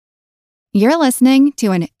You're listening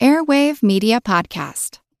to an Airwave Media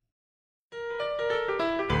Podcast.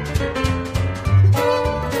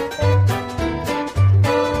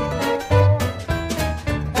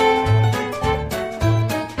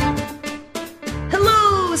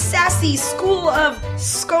 Hello, sassy school of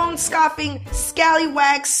scone-scoffing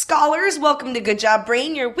scallywag scholars. Welcome to Good Job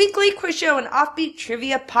Brain, your weekly quiz show and offbeat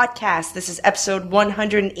trivia podcast. This is episode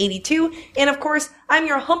 182, and of course, I'm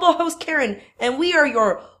your humble host, Karen, and we are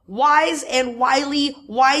your wise and wily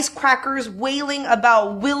wisecrackers wailing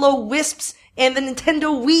about will-o-wisps and the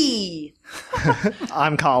Nintendo Wii.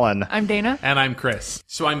 I'm Colin. I'm Dana. And I'm Chris.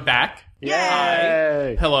 So I'm back. Yay!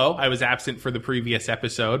 Hi. Hello. I was absent for the previous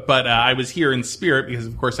episode, but I was here in spirit because,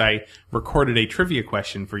 of course, I recorded a trivia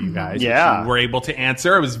question for you guys. Yeah. Which you were able to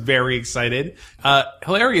answer. I was very excited.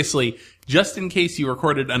 Hilariously, just in case you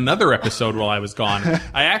recorded another episode while I was gone,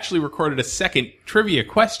 I actually recorded a second trivia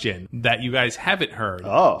question that you guys haven't heard.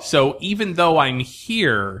 Oh. So even though I'm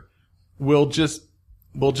here, we'll just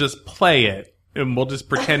play it. And we'll just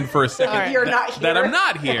pretend for a second Right. You're not here. that I'm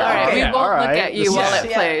not here. All right, Yeah. we won't all right. look at you This while is-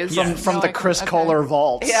 it plays. From the Chris Kohler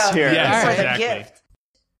vaults Yeah. here. Yes, It's like exactly. a gift.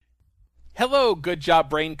 Hello, Good Job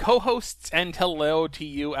Brain co-hosts, and hello to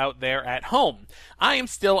you out there at home. I am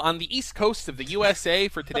still on the East Coast of the USA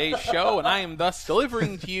for today's show, and I am thus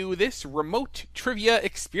delivering to you this remote trivia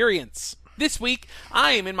experience. This week,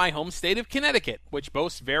 I am in my home state of Connecticut, which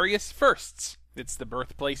boasts various firsts. It's the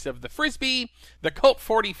birthplace of the Frisbee, the Colt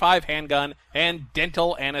 45 handgun, and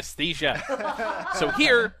dental anesthesia. So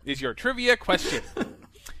here is your trivia question.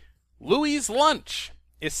 Louis' Lunch,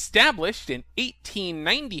 established in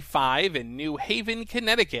 1895 in New Haven,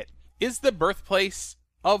 Connecticut, is the birthplace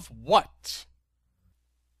of what?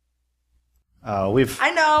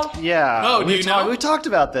 I know. Yeah. Oh, do you know? We talked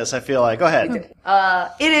about this, I feel like. Go ahead.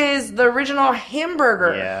 It is the original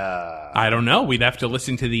hamburger. Yeah. I don't know. We'd have to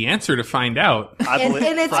listen to the answer to find out. I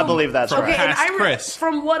believe that's Okay, right. and Past Chris.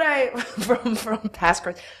 from what I from past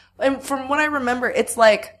Chris, and from what I remember, it's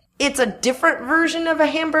like it's a different version of a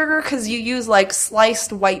hamburger because you use like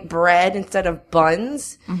sliced white bread instead of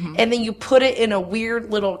buns, and then you put it in a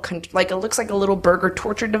weird little like it looks like a little burger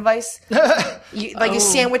torture device. You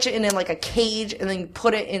sandwich it in like a cage, and then you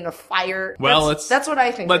put it in a fire. Well, that's what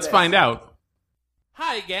I think. Let's it is. find out.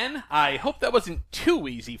 Hi again. I hope that wasn't too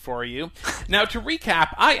easy for you. Now, to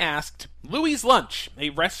recap, I asked, Louis' Lunch, a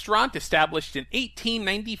restaurant established in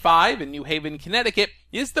 1895 in New Haven, Connecticut,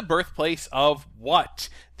 is the birthplace of what?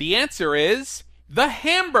 The answer is the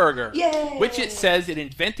hamburger, Yay! which it says it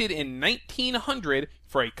invented in 1900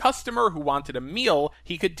 for a customer who wanted a meal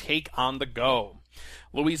he could take on the go.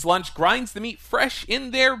 Louis' Lunch grinds the meat fresh in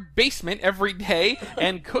their basement every day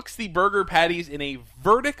and cooks the burger patties in a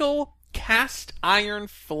vertical cast iron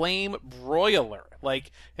flame broiler.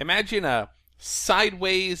 Like, imagine a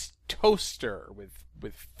sideways toaster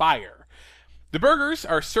with fire. The burgers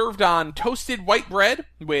are served on toasted white bread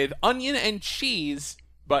with onion and cheese,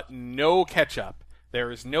 but no ketchup.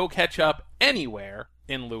 There is no ketchup anywhere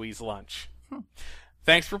in Louis' Lunch.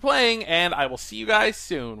 Thanks for playing, and I will see you guys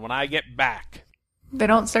soon when I get back. They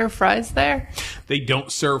don't serve fries there? They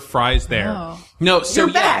don't serve fries there. Oh. No, so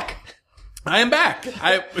You're back. I am back.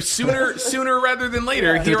 Sooner rather than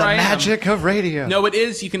later. Here The I am. magic of radio. No, it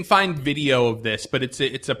is. You can find video of this, but it's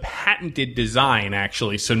a patented design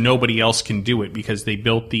actually, so nobody else can do it because they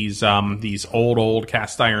built these old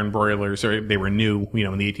cast iron broilers, or they were new,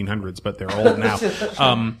 in the 1800s, but they're old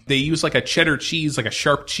now. They use like a cheddar cheese, like a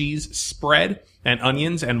sharp cheese spread, and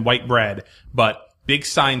onions and white bread, but big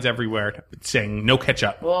signs everywhere saying no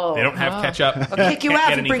ketchup. Whoa. They don't have ketchup. They'll kick you Can't out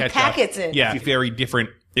get and any bring ketchup. packets in. Yeah, very different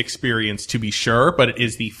experience to be sure, but it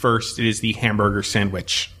is the hamburger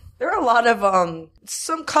sandwich. There are a lot of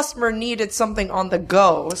some customer needed something on the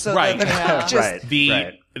go, so Right. that just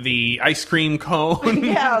Right. The ice cream cone.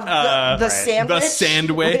 yeah, the sandwich. The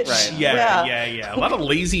sandwich. Right. Yeah. A lot of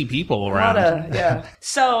lazy people around.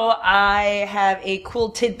 So I have a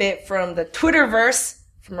cool tidbit from the Twitterverse,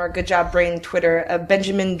 from our Good Job Brain Twitter,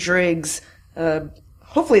 Benjamin Driggs.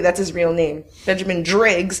 Hopefully that's his real name. Benjamin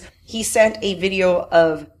Driggs. He sent a video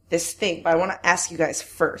of this thing, but I want to ask you guys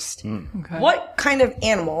first. Okay. What kind of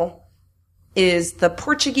animal is the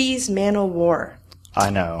Portuguese man-o'-war? I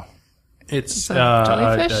know. It's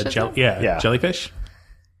jellyfish, is it? Yeah. Jellyfish.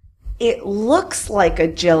 It looks like a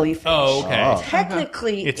jellyfish. Oh, okay.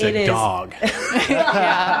 Technically, It's it a is. dog.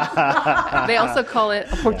 Yeah. They also call it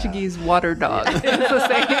a Portuguese water dog. It's the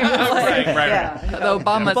same. right. Yeah. The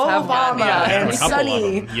Obamas have one. Obama Yeah. and A couple of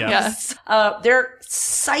Sunny. them, yeah. Yes. They're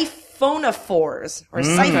scythe siphonophores or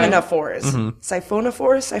siphonophores.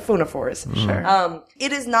 Siphonophores. Sure.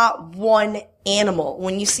 It is not one animal.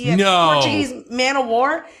 When you see a No. Portuguese man of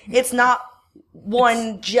war, it's not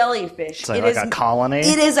one jellyfish. It's like a colony?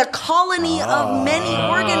 It is a colony of many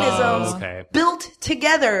organisms okay. built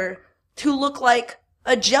together to look like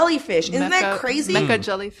a jellyfish. Isn't that crazy? Mecha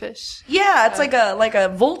jellyfish. Yeah, it's like a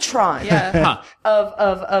Voltron. Yeah.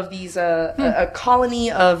 Of these a colony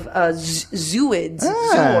of zooids.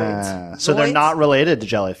 Zooids. So they're Zoids. not related to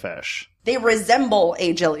jellyfish. They resemble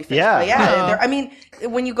a jellyfish. Yeah. But yeah. I mean,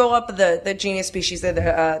 when you go up the genus species,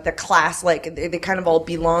 the class, like they kind of all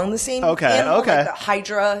belong the same. Okay, animal, okay. Like the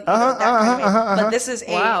Hydra. That kind of But this is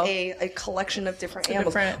Wow. a collection of different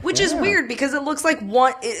animals, different- which is weird because it looks like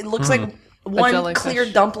one. It looks like one jellyfish. clear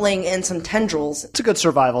dumpling and some tendrils. It's a good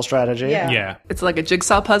survival strategy. Yeah. Yeah. It's like a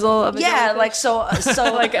jigsaw puzzle of a Yeah, jellyfish. like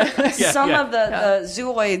so like some of the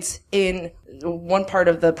zooids in one part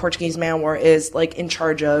of the Portuguese man war is like in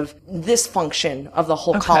charge of this function of the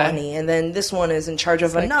whole colony, and then this one is in charge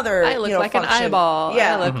of another. I look like an function. eyeball.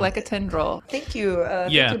 Yeah, I look like a tendril. thank you,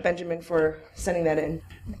 thank Yeah. you, Benjamin, for sending that in.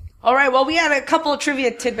 All right, well, we had a couple of trivia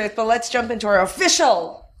tidbits, but let's jump into our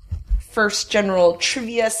official first general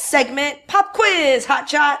trivia segment, pop quiz, hot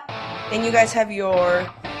shot, and you guys have your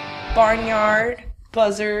barnyard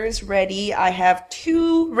buzzers ready. I have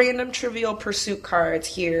 2 random Trivial Pursuit cards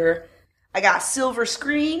here. I got Silver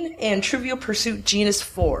Screen and Trivial Pursuit Genus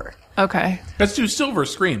 4. Okay. Let's do Silver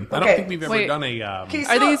Screen. I don't Okay. think we've ever Wait. done a. Okay,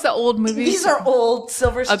 Are so- these the old movies? These are old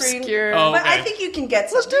Silver Screen. Obscure. Oh, But okay. I think you can get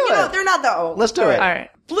some. Let's do it. They're not that old. Let's do it. All right.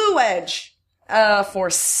 Blue Edge for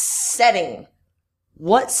setting.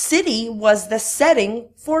 What city was the setting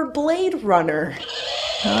for Blade Runner?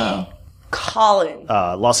 Oh. Colin.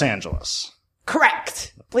 Los Angeles.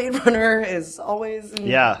 Correct. Blade Runner is always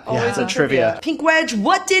in, always it's a in trivia. Pink Wedge,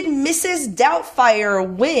 what did Mrs. Doubtfire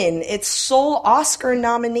win its sole Oscar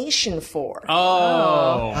nomination for?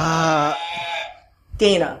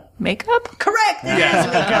 Dana. Makeup? Correct. It is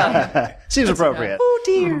makeup. Seems appropriate. Oh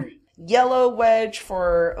dear. Yellow Wedge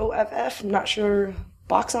for OFF. I'm not sure.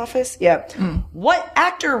 Box office? Yeah. What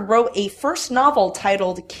actor wrote a first novel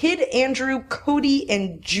titled Kid Andrew, Cody,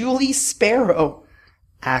 and Julie Sparrow?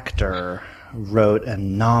 Actor wrote a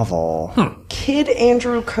novel. Kid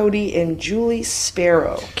Andrew, Cody, and Julie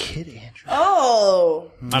Sparrow. Kid Andrew.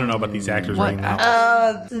 Oh, I don't know about these actors What right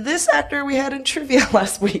now. this actor we had in trivia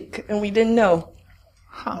last week, and we didn't know.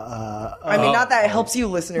 I mean, not that it helps you,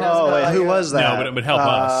 listeners. Oh, but, wait, who was that? No, but it would help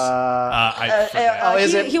us. I forget.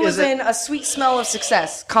 is it- he was is it- in A Sweet Smell of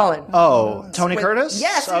Success. Colin. Oh, Tony Curtis?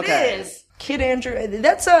 Yes, Okay. it is. Kid Andrew.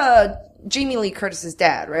 That's Jamie Lee Curtis's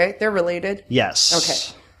dad, right? They're related.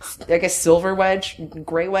 Yes. Okay. I guess Silver Wedge,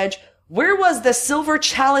 Gray Wedge. Where was the silver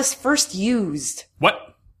chalice first used?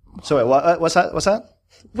 What? So wait, what's that? What's that?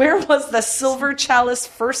 Where was the silver chalice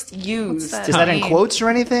first used? that? Is that in quotes or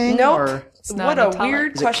anything? Nope. Or not What a italic.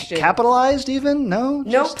 weird is it question. capitalized even? No?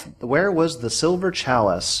 Nope. Just, where was the silver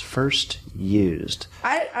chalice first used?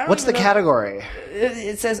 I don't What's the even know. category?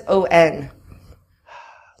 It says ON.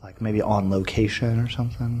 Like maybe on location or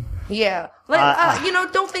something? Yeah.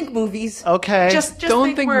 Don't think movies. Okay. Just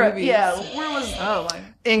Don't think where, movies. Yeah. Where was? Oh, my.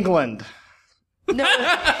 England. No.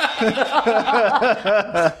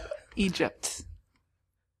 Egypt.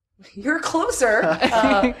 You're closer.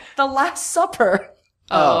 The Last Supper.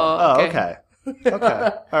 Oh, Oh, okay. Okay.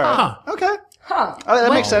 All right. Okay. Huh. Oh,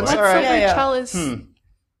 that makes sense. What All right. silver Yeah. chalice?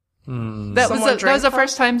 That Someone was drank the from?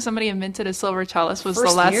 first time somebody invented a silver chalice was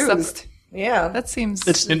First the Last used. Supper. Yeah. That seems...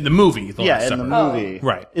 It's In the movie, The Last in Supper. the movie.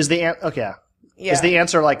 Right. Is the okay? Yeah. Is the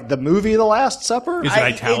answer like the movie The Last Supper? Is it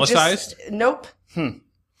italicized? Nope.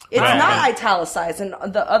 It's Wow. not italicized, and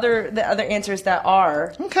the other answers that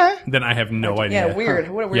are Okay. Then I have no idea. yeah weird.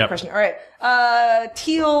 What a weird Yep. question. All right,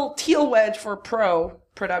 teal wedge for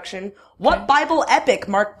production. What Bible epic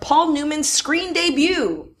marked Paul Newman's screen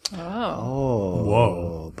debut? Oh.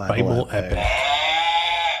 Whoa. Bible epic.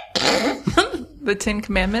 the Ten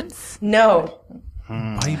Commandments? No,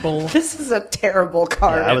 Bible. this is a terrible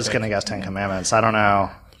card. I was gonna guess Ten Commandments. I don't know.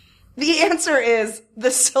 The answer is the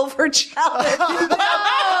Silver Chalice.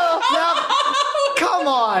 Come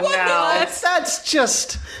on now. That's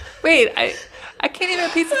just. Wait, I can't even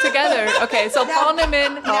piece it together. Okay, so Paul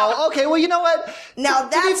Newman... Oh, okay. Well, you know what? Now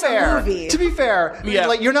that's a movie. To be fair, Yeah.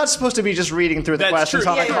 like you're not supposed to be just reading through the That's questions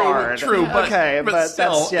true. on the Yeah, card. True, but okay, but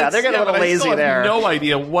still, that's, yeah, they're getting a but little I still lazy have there. No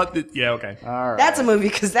idea what the. Yeah, okay. All right. That's a movie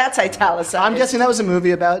because that's italicized. I'm guessing that was a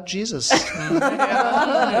movie about Jesus. All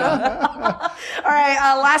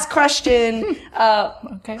right, last question.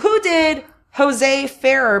 Okay. Who did Jose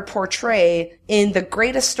Ferrer portray in The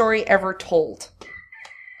Greatest Story Ever Told?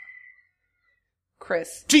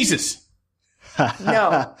 Chris. Jesus.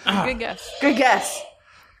 No. Good guess. Good guess.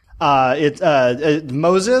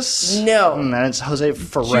 Moses? No. And it's Jose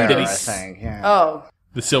Ferrer, Judas. I think. Yeah. Oh.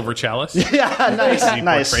 The Silver Chalice. Yeah, nice. He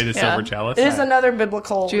nice. portrayed the Silver Chalice. It is another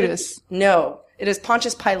biblical. Judas. No. It is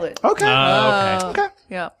Pontius Pilate. Okay. Okay. Okay.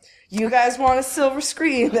 Yeah. You guys want a silver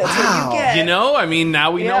screen. That's what you get. You know, I mean,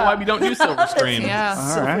 now we know Yeah. why we don't do silver screen.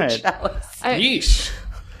 Yeah. All right. Chalice. Yeesh.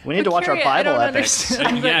 We need to watch our Curious, I Bible don't epics.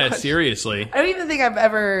 understand. Yeah, seriously. I don't even think I've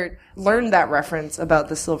ever learned that reference about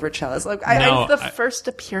the silver chalice. Like, No. The first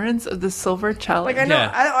appearance of the silver chalice. I know,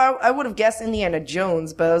 Yeah. I would have guessed Indiana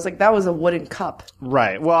Jones, but I was like, that was a wooden cup.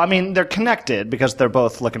 Right. Well, I mean, they're connected because they're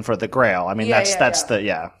both looking for the Grail. I mean, Yeah, that's yeah. the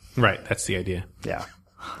yeah. Right, that's the idea. Yeah.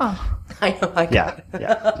 I know. I got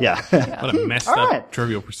Yeah. it. Yeah. Yeah. What a messed All up right.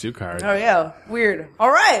 Trivial Pursuit card. Oh yeah, weird. All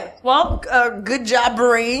right. Well, good job,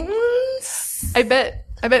 brains. I bet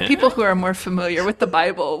people who are more familiar with the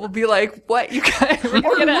Bible will be like, "What you guys? We're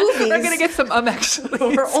movies. gonna get some actually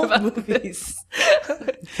Or old about movies.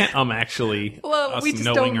 Can't actually. Well, us we just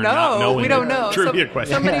knowing don't or not know. knowing We don't the know. Trivia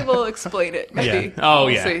question. Somebody will explain it. Maybe. Yeah. Oh,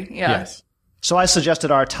 We'll yeah. see. Yeah. Yes. So I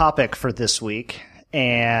suggested our topic for this week,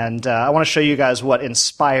 and I want to show you guys what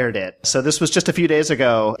inspired it. So this was just a few days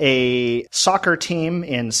ago. A soccer team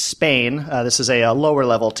in Spain, this is a lower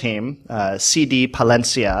level team, CD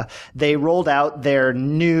Palencia, they rolled out their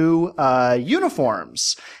new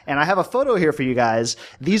uniforms. And I have a photo here for you guys.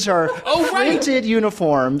 These are printed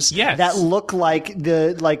uniforms Yes. that look like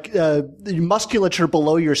the musculature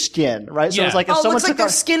below your skin, right? So Yeah. it's like if Oh, it someone looks like took their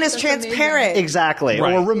our- skin is transparent. Exactly.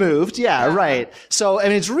 Right. Or removed. Yeah, right. So, I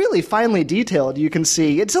mean, it's really finely detailed. You can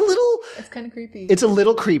see it's a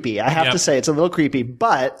little creepy. I have Yep. to say it's a little creepy,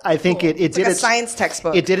 but I think it did Like a its science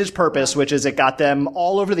textbook. It did its purpose, which is it got them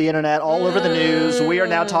all over the internet, all over the news. We are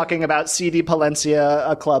now talking about CD Palencia,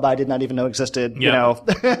 a club I did not even know existed, you know,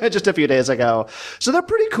 just a few days ago. So they're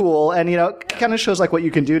pretty cool. And, you know, it kind of shows like what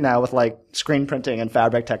you can do now with like screen printing and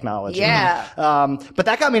fabric technology. Yeah. But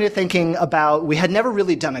that got me to thinking about, we had never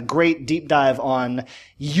really done a great deep dive on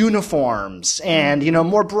uniforms and, you know,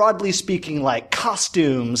 more broadly speaking, like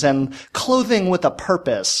costumes and clothing with a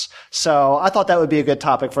purpose. So I thought that would be a good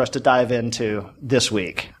topic for us to dive into this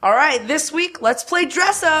week. All right, this week, let's play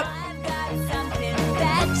dress up. I've got something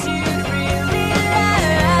that you really like.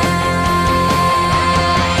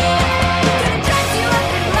 Gonna dress you up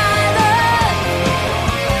in my love.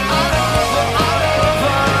 All over, all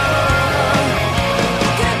over.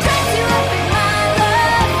 Gonna dress you up in my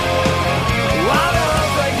love. All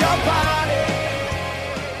over your body.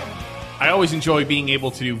 I always enjoy being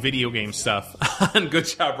able to do video game stuff on Good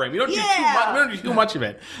Job Brain. We don't do too Yeah. much. We don't do too much of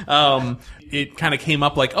it. It kind of came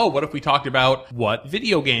up like, oh, what if we talked about what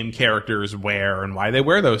video game characters wear and why they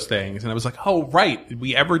wear those things? And I was like, oh, right. Did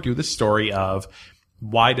we ever do the story of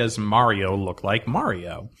why does Mario look like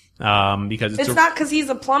Mario? Because It's not because he's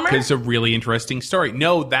a plumber. it's a really interesting story.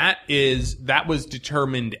 No, that was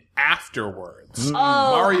determined afterwards.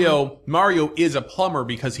 Mario is a plumber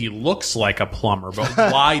because he looks like a plumber, but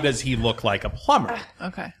why does he look like a plumber?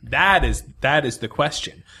 Okay. That is the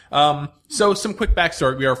question. So some quick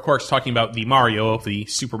backstory. We are, of course, talking about the Mario of the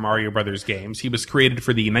Super Mario Brothers games. He was created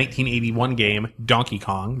for the 1981 game Donkey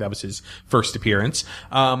Kong. That was his first appearance.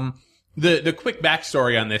 The quick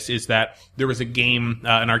backstory on this is that there was a game,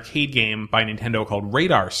 an arcade game by Nintendo called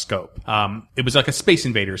Radar Scope. It was like a Space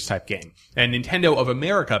Invaders type game. And Nintendo of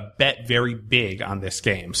America bet very big on this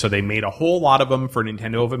game. So they made a whole lot of them for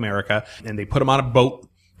Nintendo of America, and they put them on a boat.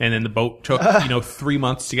 And then the boat took, 3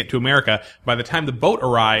 months to get to America. By the time the boat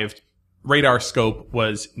arrived, Radar Scope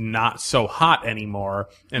was not so hot anymore,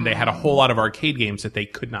 and they had a whole lot of arcade games that they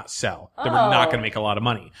could not sell. They were not going to make a lot of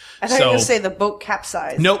money. I thought you were going to say the boat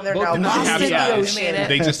capsized. Nope, They're boat now did not lost in the capsize. ocean.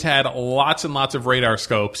 They just had lots and lots of radar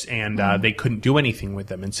scopes, and they couldn't do anything with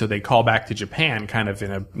them. And so they call back to Japan kind of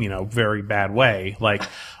in a, very bad way. Like,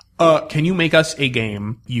 can you make us a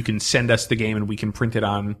game? You can send us the game and we can print it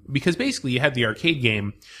on, because basically you had the arcade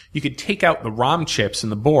game. You could take out the ROM chips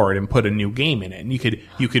in the board and put a new game in it. And you could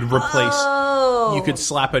replace, you could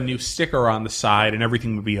slap a new sticker on the side and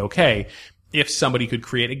everything would be okay. If somebody could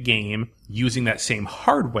create a game using that same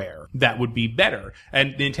hardware, that would be better.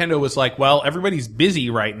 And Nintendo was like, well, everybody's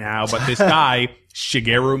busy right now, but this guy,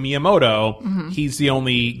 Shigeru Miyamoto, he's the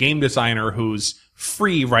only game designer who's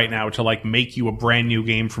free right now to like make you a brand new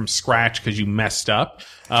game from scratch because you messed up.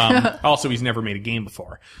 Also, he's never made a game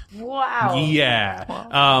before. Wow.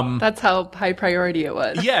 Yeah. That's how high priority it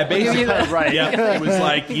was. Yeah, basically. Right. Yeah, it was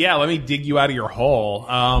like, yeah, let me dig you out of your hole.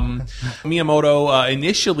 Miyamoto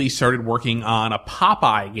initially started working on a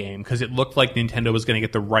Popeye game because it looked like Nintendo was going to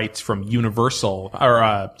get the rights from Universal,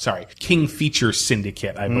 King Feature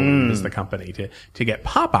Syndicate, I believe is the company, to get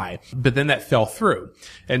Popeye. But then that fell through.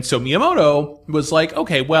 And so Miyamoto was like,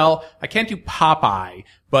 okay, well, I can't do Popeye,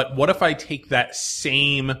 but what if I take that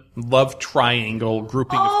same love triangle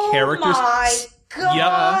grouping of characters? Oh my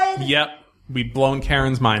God. Yep. We've blown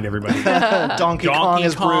Karen's mind, everybody. Donkey Kong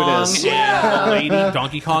is Brutus. Yeah, the lady.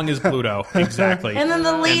 Donkey Kong is Pluto. Exactly. And then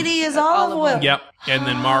the lady is olive oil. Yep. And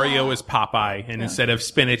then Mario is Popeye. And instead of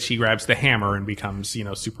spinach, he grabs the hammer and becomes,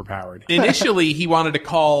 super powered. Initially, he wanted to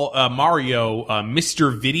call Mario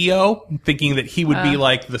Mr. Video, thinking that he would be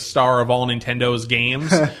like the star of all Nintendo's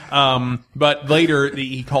games. But later,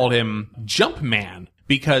 he called him Jumpman.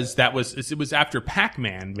 Because it was after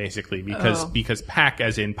Pac-Man, basically, because Pac,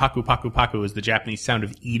 as in Paku Paku Paku, is the Japanese sound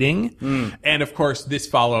of eating. And of course, this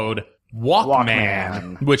followed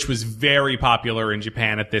Walkman, which was very popular in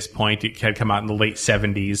Japan at this point. It had come out in the late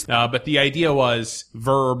 70s. But the idea was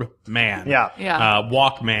verb man. Yeah.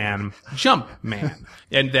 Walkman, jump man.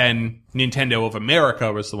 And then Nintendo of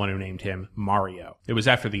America was the one who named him Mario. It was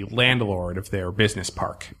after the landlord of their business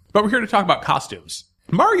park. But we're here to talk about costumes.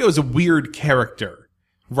 Mario is a weird character.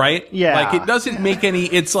 Right? Yeah. Like, it doesn't make any,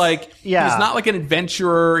 it's like, he's not like an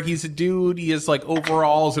adventurer. He's a dude. He has like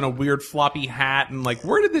overalls and a weird floppy hat. And like,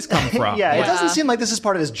 where did this come from? Yeah, it doesn't seem like this is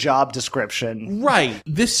part of his job description. Right.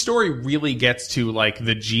 This story really gets to like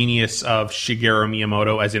the genius of Shigeru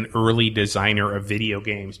Miyamoto as an early designer of video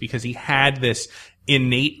games, because he had this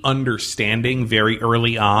innate understanding very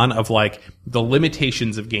early on of like the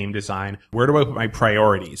limitations of game design. Where do I put my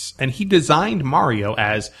priorities? And he designed Mario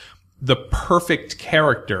as the perfect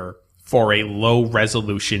character for a low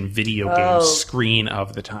resolution video game screen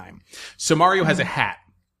of the time. So Mario has a hat.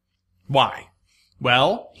 Why?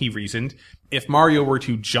 Well, he reasoned, if Mario were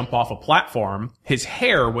to jump off a platform, his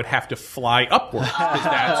hair would have to fly upward, because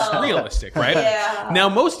that's realistic, right? Yeah. Now,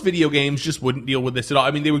 most video games just wouldn't deal with this at all. I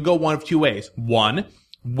mean, they would go one of two ways. One,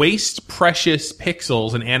 waste precious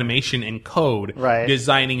pixels and animation and code,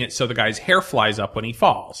 designing it so the guy's hair flies up when he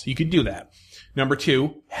falls. You could do that. Number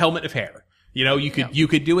two, helmet of hair. You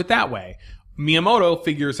could do it that way. Miyamoto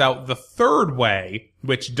figures out the third way,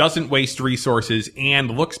 which doesn't waste resources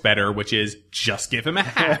and looks better, which is just give him a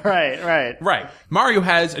hat. Right. Mario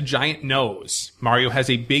has a giant nose. Mario has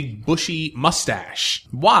a big bushy mustache.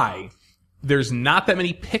 Why? There's not that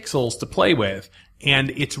many pixels to play with.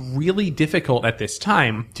 And it's really difficult at this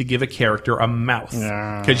time to give a character a mouth.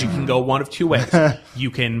 Because you can go one of two ways. You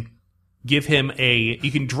can give him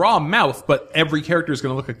you can draw a mouth, but every character is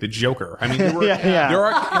going to look like the Joker. I mean, there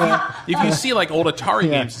are, if you see like old Atari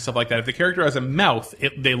games and stuff like that, if the character has a mouth,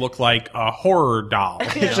 they look like a horror doll.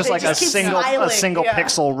 It's just like a single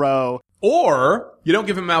pixel row. Or you don't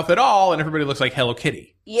give him a mouth at all, and everybody looks like Hello Kitty.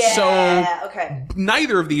 Yeah. So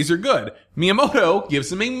neither of these are good. Miyamoto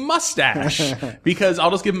gives him a mustache because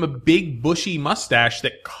I'll just give him a big bushy mustache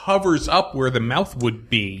that covers up where the mouth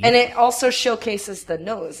would be. And it also showcases the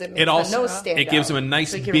nose. It makes the nose stand out. It gives him a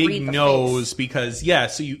nice big nose because,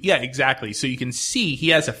 exactly. So you can see he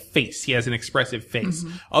has a face. He has an expressive face.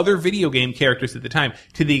 Other video game characters at the time,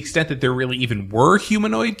 to the extent that there really even were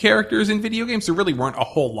humanoid characters in video games, there really weren't a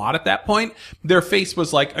whole lot at that point. Their face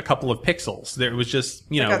was like a couple of pixels. There was just,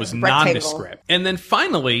 it was nondescript. And then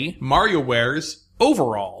finally, Mario wears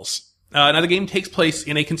overalls. Now the game takes place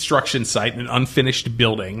in a construction site, an unfinished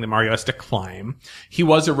building that Mario has to climb. He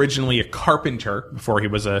was originally a carpenter before he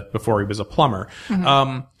was a plumber.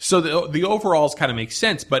 So the overalls kind of make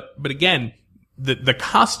sense, but again, the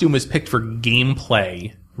costume is picked for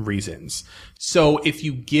gameplay reasons. So if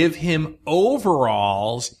you give him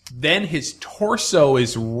overalls, then his torso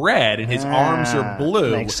is red and his arms are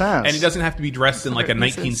blue. Makes sense. And he doesn't have to be dressed in like a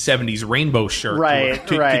 1970s rainbow shirt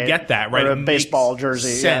to get that, right? Or a baseball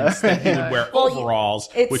jersey. Sense that he would wear overalls,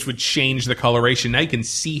 which would change the coloration. Now you can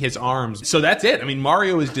see his arms. So that's it. I mean,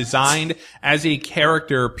 Mario is designed as a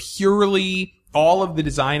character purely. All of the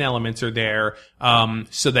design elements are there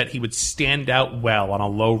so that he would stand out well on a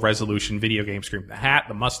low-resolution video game screen. The hat,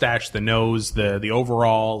 the mustache, the nose, the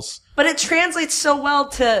overalls. But it translates so well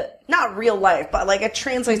to, not real life, but like it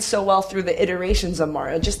translates so well through the iterations of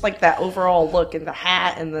Mario. Just like that overall look and the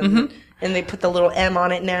hat and the and they put the little M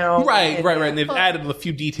on it now. Right. And- And they've added a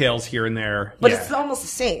few details here and there. But Yeah. it's almost the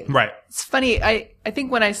same. Right. It's funny. I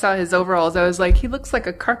think when I saw his overalls, I was like, he looks like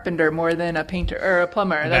a carpenter more than a painter or a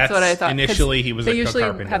plumber. That's what I thought. 'Cause initially he was they like a usually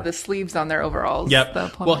carpenter. have the sleeves on their overalls. Yep. the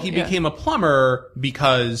plumber. Well, he became a plumber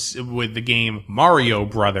because with the game Mario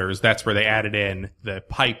Brothers, that's where they added in the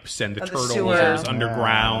pipes and the the turtles sewer.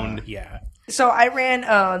 underground. Yeah. So I ran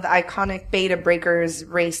the iconic Beta Breakers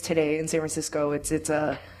race today in San Francisco. It's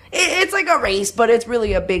like a race, but it's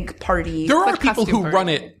really a big party. There are the people costume who party. run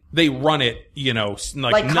it. They run it,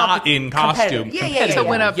 Like not in costume. competitive. Yeah. To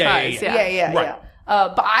win a prize, yeah. Right.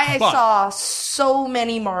 But I saw so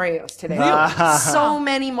many Marios today. So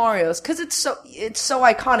many Marios because it's so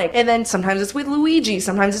iconic. And then sometimes it's with Luigi.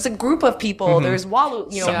 Sometimes it's a group of people. There's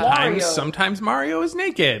Wario. Sometimes Mario is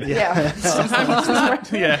naked. Yeah. Sometimes it's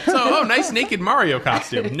not. Yeah. So, nice naked Mario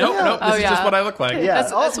costume. Nope. This is just what I look like. Yeah.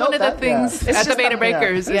 That's one of the things It's at the just Beta the-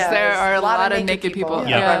 Breakers is Yeah, there there's are a lot of naked people.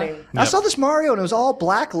 Yeah. running. I saw this Mario and it was all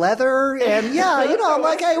black leather, and I'm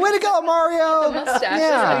like, hey, way to go, Mario! mustache.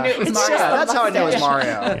 Yeah, I knew it was It's Mario. just- that's how I know it's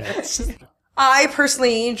Mario. I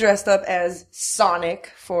personally dressed up as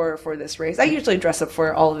Sonic for this race. I usually dress up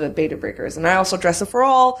for all of the Beta Breakers, and I also dress up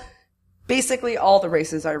for basically all the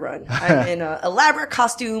races I run. I'm in an elaborate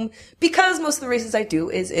costume because most of the races I do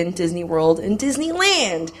is in Disney World and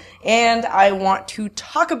Disneyland. And I want to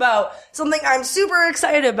talk about something I'm super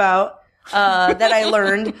excited about, that I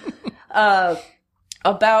learned,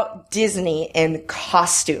 about Disney and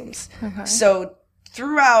costumes. So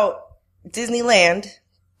throughout Disneyland,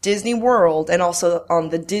 Disney World, and also on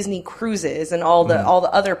the Disney cruises and all the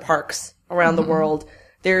other parks around the world,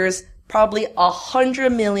 there's probably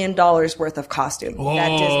 $100 million worth of costume that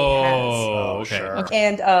Disney has. Oh, okay.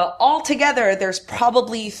 And altogether, there's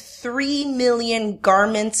probably 3 million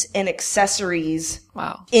garments and accessories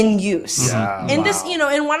Wow. in use. Mm-hmm. And this,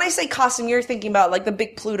 and when I say costume, you're thinking about like the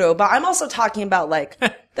big Pluto, but I'm also talking about like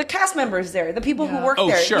the cast members there, the people who work Oh,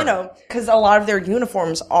 there, sure. because a lot of their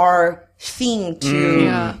uniforms are themed to,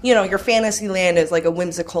 Yeah. your Fantasyland is like a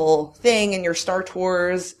whimsical thing and your Star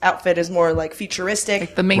Tours outfit is more like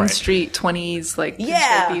futuristic. The Main Right. Street 20s, like,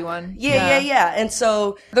 Yeah. stripey one. Yeah. And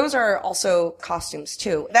so those are also costumes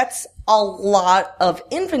too. That's a lot of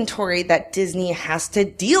inventory that Disney has to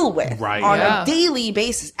deal with Right. on Yeah. a daily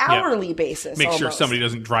basis, hourly basis. Make sure almost. somebody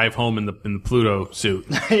doesn't drive home in the Pluto suit.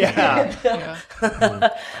 Yeah.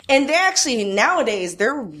 And they actually, nowadays,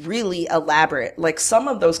 they're really elaborate. Like some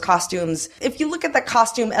of those costumes, if you look at the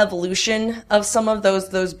costume evolution of some of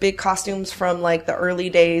those big costumes from like the early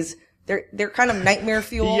days, they're kind of nightmare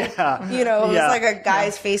fuel. Yeah. It's Yeah. like a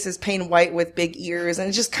guy's face is painted white with big ears and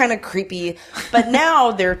it's just kind of creepy. But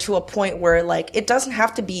now they're to a point where like it doesn't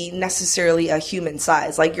have to be necessarily a human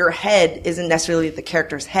size. Like your head isn't necessarily the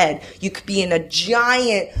character's head. You could be in a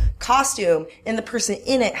giant costume and the person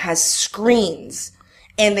in it has screens.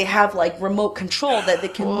 And they have like remote control that they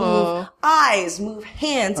can move eyes, move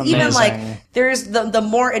hands. Even like there's the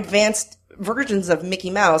more advanced versions of Mickey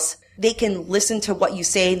Mouse. They can listen to what you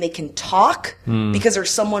say and they can talk because there's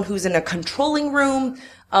someone who's in a controlling room.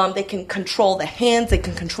 They can control the hands. They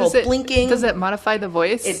can control blinking. Does it modify the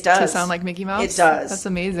voice It does. to sound like Mickey Mouse? It does. That's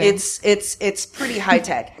amazing. It's pretty high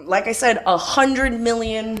tech. Like I said, $100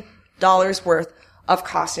 million worth of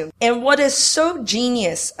costume. And what is so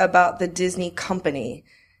genius about the Disney company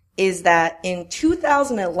is that in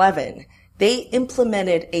 2011, they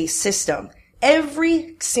implemented a system.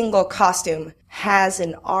 Every single costume has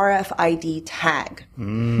an RFID tag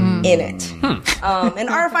in it. An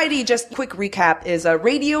RFID, just quick recap, is a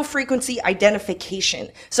radio frequency identification.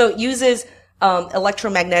 So it uses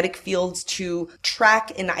electromagnetic fields to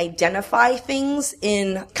track and identify things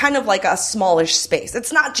in kind of like a smallish space.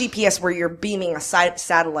 It's not GPS where you're beaming a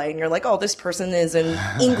satellite and you're like, oh, this person is in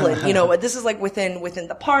England. This is like within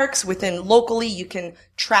the parks, within locally, you can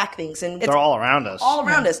track things. And it's They're all around us. all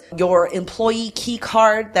around us. Your employee key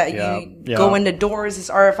card that you go into doors is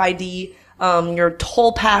RFID. Your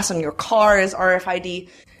toll pass on your car is RFID.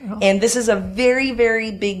 And this is a very,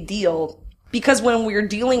 very big deal because when we're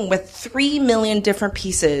dealing with 3 million different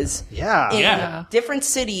pieces in different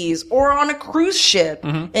cities or on a cruise ship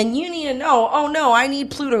and you need to know, oh no, I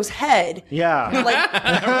need Pluto's head. Yeah. Like,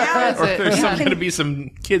 now That's it. There's Yeah. going to be some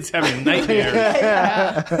kids having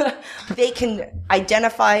nightmares. they can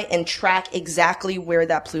identify and track exactly where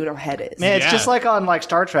that Pluto head is. Man, it's Yeah. just like on like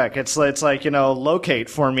Star Trek. It's like, locate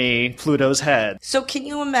for me Pluto's head. So can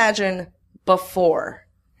you imagine before,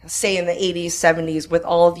 say in the 80s, 70s, with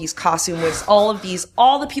all of these costumes, all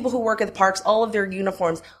the people who work at the parks, all of their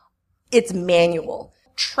uniforms, it's manual.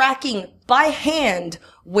 tracking by hand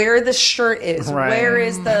where the shirt is, Right. where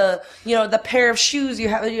is the, the pair of shoes you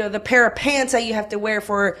have, the pair of pants that you have to wear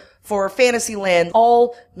for Fantasyland,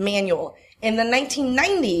 all manual. In the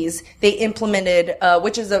 1990s, they implemented,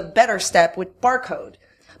 which is a better step, with barcode.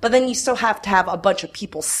 But then you still have to have a bunch of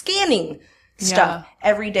people scanning stuff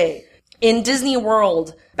every day. In Disney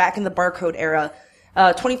World, back in the barcode era,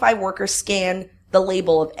 25 workers scan the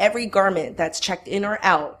label of every garment that's checked in or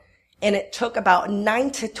out. And it took about 9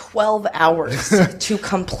 to 12 hours to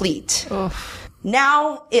complete.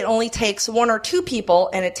 Now it only takes 1 or 2 people,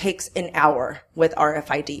 and it takes an hour with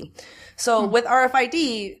RFID. So with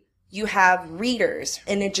RFID, you have readers,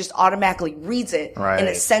 and it just automatically reads it, and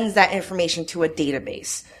it sends that information to a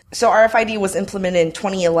database. So RFID was implemented in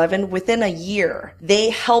 2011. Within a year, they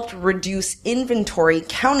helped reduce inventory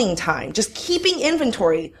counting time, just keeping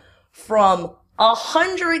inventory, from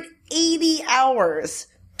 180 hours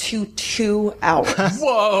to 2 hours.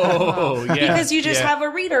 Whoa! Yeah, Because you just have a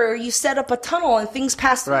reader, you set up a tunnel, and things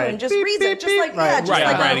pass through and just reads it, just like like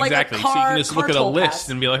exactly. a car, so you can just look at a toll list pass.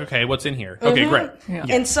 and be like, okay, what's in here? Okay, great. Yeah.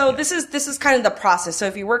 And so this is kind of the process. So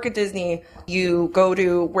if you work at Disney, you go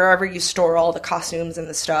to wherever you store all the costumes and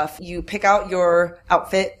the stuff. You pick out your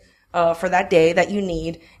outfit for that day that you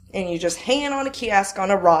need, and you just hang it on a kiosk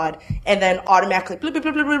on a rod, and then automatically bleep, bleep,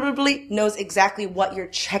 bleep, bleep, bleep, bleep, knows exactly what you're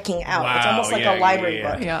checking out. It's Wow, almost like yeah, a library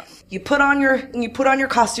yeah, book. yeah. You put on your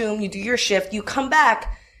costume, you do your shift, you come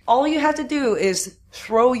back. All you have to do is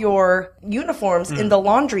throw your uniforms in the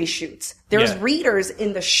laundry chutes. There's readers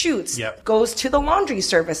in the chutes. Goes to the laundry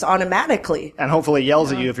service automatically. And hopefully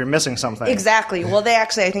yells at you if you're missing something. Exactly. Well, I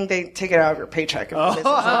think they take it out of your paycheck if you're missing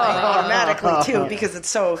something automatically too, because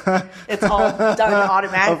it's all done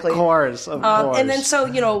automatically. Of course. And then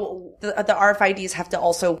the RFIDs have to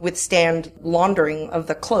also withstand laundering of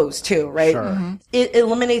the clothes too, right? Sure. It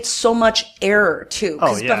eliminates so much error too.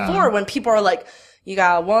 Because before, when people are like, you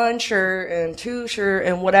got 1 shirt and 2 shirt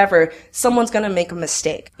and whatever, someone's going to make a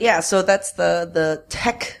mistake. Yeah. So that's the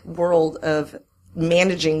tech world of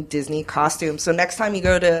managing Disney costumes. So next time you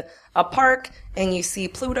go to a park and you see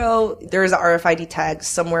Pluto, there's an RFID tag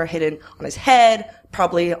somewhere hidden on his head,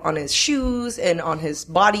 probably on his shoes and on his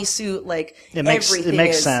bodysuit. Like it makes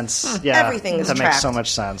sense. Yeah. Everything is that tracked. makes so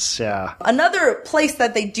much sense. Yeah. Another place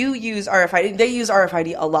that they do use RFID, they use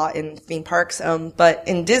RFID a lot in theme parks, but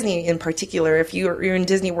in Disney in particular, if you're in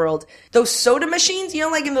Disney World, those soda machines,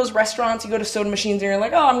 like in those restaurants, you go to soda machines and you're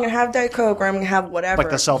like, oh, I'm going to have Diet Coke or I'm going to have whatever.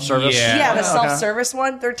 Like the self-service? Yeah, the self-service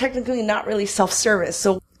one. They're technically not really self-service.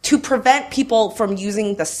 So to prevent people from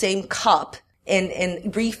using the same cup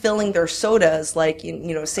and refilling their sodas, like,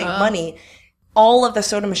 save money, all of the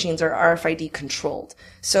soda machines are RFID controlled.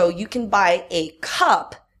 So you can buy a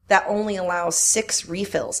cup that only allows 6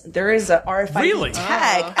 refills. There is a RFID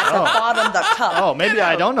tag at the bottom of the cup. Oh, maybe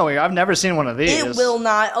I don't know. I've never seen one of these. It will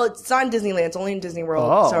not. Oh, it's not in Disneyland. It's only in Disney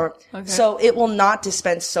World. Oh. So it will not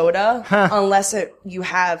dispense soda unless you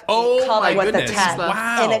have a cup with the tag.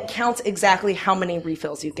 Wow. And it counts exactly how many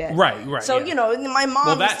refills you get. Right. So, my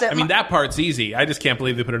mom... that part's easy. I just can't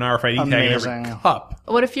believe they put an RFID tag in every cup.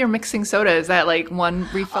 What if you're mixing soda? Is that like 1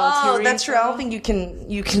 refill, 2 Oh, refill? that's true. I don't think you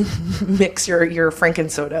can mix your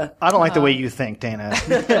Franken soda. I don't like the way you think, Dana.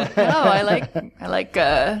 No, I like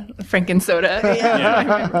Franken soda.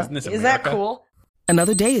 Is that cool?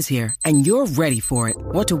 Another day is here, and you're ready for it.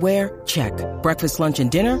 What to wear? Check. Breakfast, lunch, and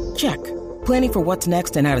dinner? Check. Planning for what's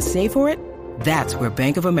next and how to save for it? That's where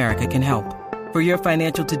Bank of America can help. For your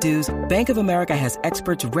financial to-dos, Bank of America has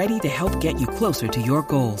experts ready to help get you closer to your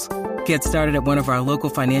goals. Get started at one of our local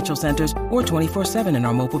financial centers or 24/7 in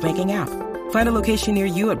our mobile banking app. Find a location near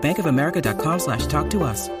you at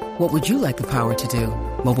bankofamerica.com/talktous. What would you like the power to do?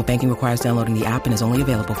 Mobile banking requires downloading the app and is only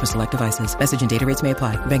available for select devices. Message and data rates may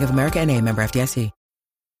apply. Bank of America N.A., member FDIC.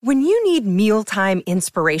 When you need mealtime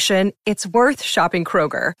inspiration, it's worth shopping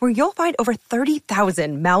Kroger, where you'll find over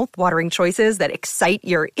 30,000 mouth-watering choices that excite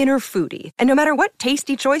your inner foodie. And no matter what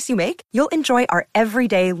tasty choice you make, you'll enjoy our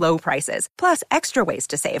everyday low prices, plus extra ways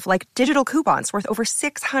to save, like digital coupons worth over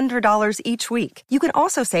 $600 each week. You can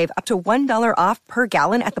also save up to $1 off per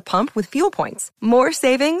gallon at the pump with fuel points. More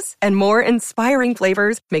savings and more inspiring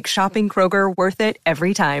flavors make shopping Kroger worth it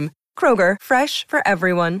every time. Kroger, fresh for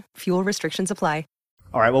everyone. Fuel restrictions apply.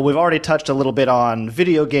 All right, well, we've already touched a little bit on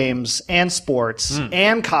video games and sports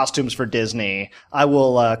and costumes for Disney. I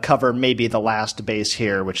will cover maybe the last base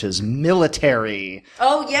here, which is military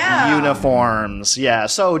uniforms. Yeah,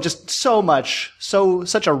 so just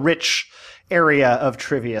such a rich area of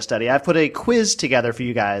trivia study. I've put a quiz together for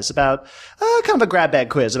you guys about kind of a grab bag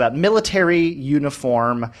quiz about military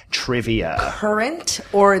uniform trivia. Current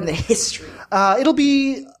or in the history? It'll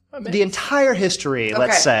be The entire history,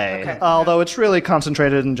 let's say. Okay. Although it's really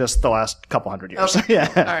concentrated in just the last couple hundred years.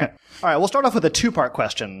 Yeah. All right. We'll start off with a two-part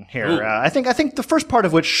question here. I think the first part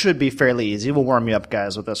of which should be fairly easy. We'll warm you up,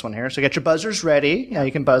 guys, with this one here. So get your buzzers ready. Yeah,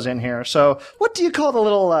 you can buzz in here. So what do you call the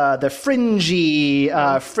little, the fringy,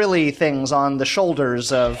 frilly things on the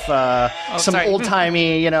shoulders of some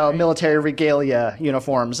old-timey, military regalia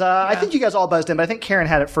uniforms? I think you guys all buzzed in, but I think Karen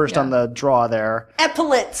had it first on the draw there.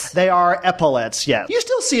 Epaulets. They are epaulets, yeah. You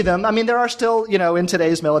still see them. I mean, there are still, in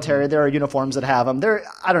today's military, there are uniforms that have them.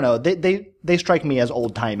 I don't know, they strike me as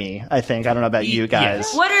old-timey, I think. I don't know about you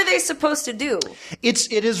guys. What are they supposed to do?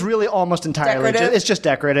 It is really almost entirely Decorative? it's just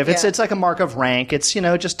decorative. Yeah. It's like a mark of rank. It's,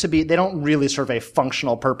 just to be, they don't really serve a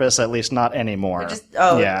functional purpose, at least not anymore.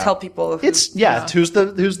 Tell people. Who's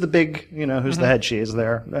the big, who's the head cheese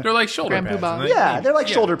there. They're like shoulder Grand pads. Poobah. aren't they? Yeah, they're like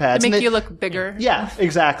shoulder pads. They and make you look bigger. Yeah,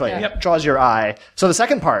 exactly. Draws your eye. So the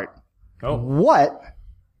second part. Oh. What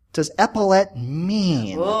does epaulette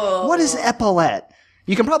mean? Whoa. What is epaulette?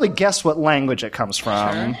 You can probably guess what language it comes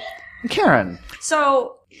from. Karen.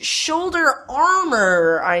 So shoulder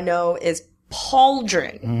armor, I know, is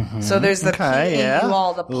pauldron. So there's the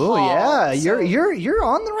P-A-U-L, the Oh, paul. yeah. So, You're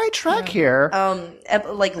on the right track here.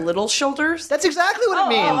 like little shoulders. That's exactly what it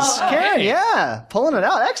means. Karen, yeah. Pulling it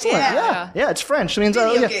out. Excellent. Yeah, it's French. It means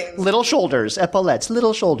games. little shoulders. Epaulettes,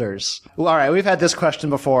 little shoulders. Well, all right, we've had this question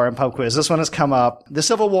before in Pub Quiz. This one has come up. The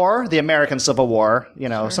Civil War, the American Civil War,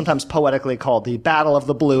 sometimes poetically called the Battle of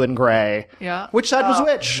the Blue and Gray. Yeah. Which side was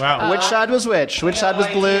which? Wow. Which side was which? Which side was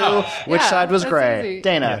blue? Which side was that's gray? easy.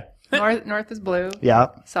 Dana. North is blue. Yeah.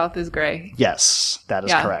 South is gray. Yes, that is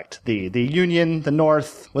Yeah. correct. The Union, the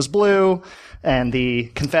North, was blue, and the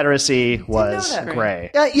Confederacy was know that.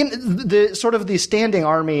 gray. The standing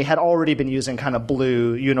army had already been using kind of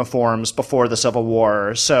blue uniforms before the Civil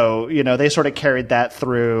War, so they sort of carried that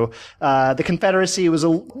through. The Confederacy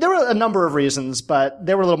there were a number of reasons, but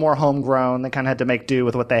they were a little more homegrown. They kind of had to make do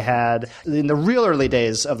with what they had. In the real early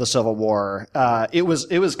days of the Civil War, it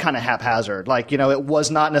was kind of haphazard. It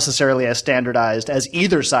was not necessarily as standardized as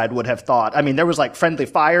either side would have thought. I mean, there was like friendly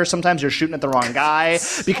fire. Sometimes you're shooting at the wrong guy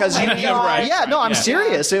because I'm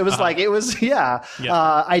serious. It was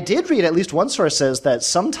I did read, at least one source says that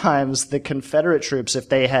sometimes the Confederate troops, if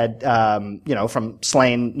they had, from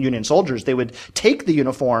slain Union soldiers, they would take the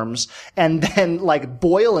uniforms and then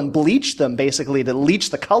boil and bleach them basically to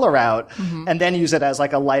leach the color out and then use it as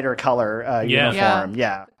like a lighter color uniform.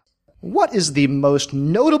 Yeah. What is the most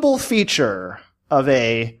notable feature of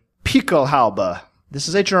a Pickelhaube? This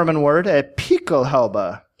is a German word, a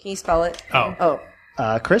Pickelhaube. Can you spell it? Oh.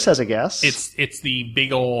 Chris has a guess. It's the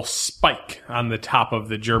big ol' spike on the top of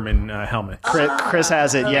the German helmet. Chris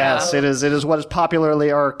has it. Yes, it is what is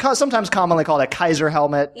popularly or sometimes commonly called a Kaiser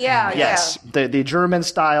helmet. Yeah. Yes, the German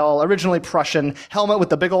style, originally Prussian helmet with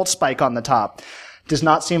the big old spike on the top. Does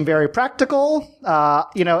not seem very practical.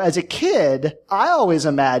 As a kid, I always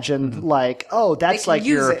imagined that's like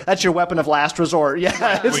that's your weapon of last resort.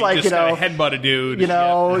 Yeah, it's gotta headbutt a dude. you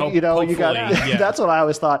got. That's what I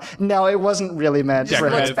always thought. No, it wasn't really meant for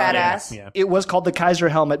looks headbutting. badass. Yeah. It was called the Kaiser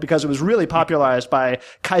helmet because it was really popularized by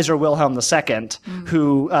Kaiser Wilhelm II,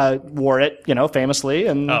 who wore it, famously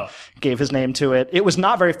and gave his name to it. It was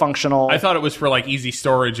not very functional. I thought it was for easy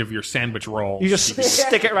storage of your sandwich rolls. You just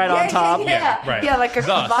stick it right on top. Yeah, right. Yeah, like a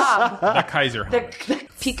kebab. The Kaiser helmet.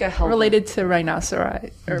 Pika helmet. Related to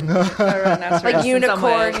rhinoceros. Rhinoceros Like in some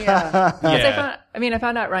unicorn, way. yeah. Yeah. I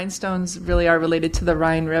found out rhinestones really are related to the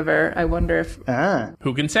Rhine River. I wonder if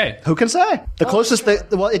Who can say? Who can say? The closest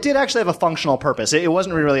it did actually have a functional purpose. It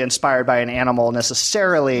wasn't really inspired by an animal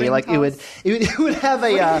necessarily. It would have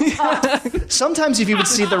a sometimes if you would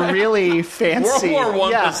see the really fancy World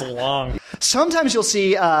War I was long. Sometimes you'll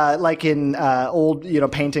see, in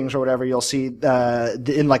old, paintings or whatever, you'll see in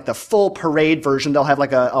the full parade version, they'll have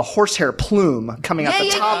a horsehair plume coming out the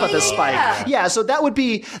top of the spike. Yeah, so that would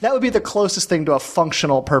be the closest thing to a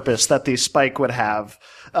functional purpose that the spike would have.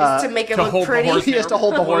 To make it look pretty. He has to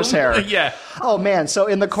hold the horsehair. Yeah. Oh man! So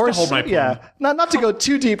in the course, hold my plume. not to go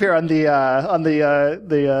too deep here on the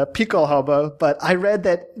Pickelhaube, but I read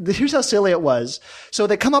that here's how silly it was. So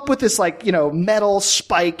they come up with this metal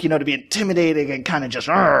spike, to be intimidating and kind of just,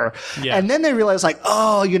 and then they realize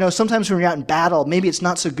sometimes when you're out in battle, maybe it's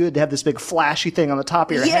not so good to have this big flashy thing on the top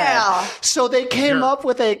of your head. So they came up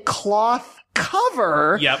with a cloth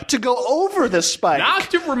cover to go over the spike, Not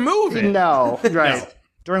to remove it. No, right. No.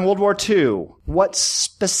 During World War II, what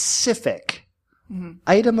specific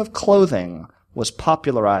item of clothing was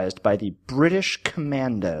popularized by the British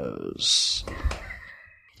Commandos?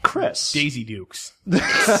 Chris. Daisy Dukes.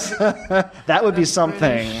 That would be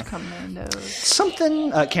something. British Commandos.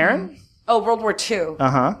 Something, Karen? Oh, World War II.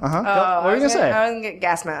 What were you going to say? I was going to get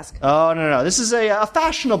gas mask. Oh, no. This is a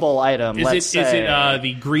fashionable item, Is it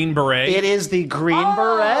the green beret? It is the green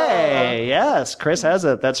beret. Yes, Chris has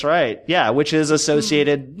it. That's right. Yeah, which is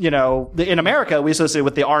associated, in America, we associate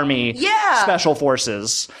with the Army Special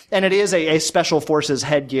Forces. And it is a Special Forces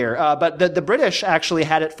headgear. But the British actually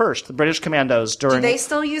had it first. The British commandos during... Do they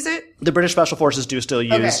still use it? The British Special Forces do still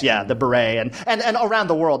use, the beret. And around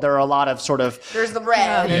the world, there are a lot of sort of... There's the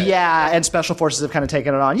red. Yeah, and Special Forces have kind of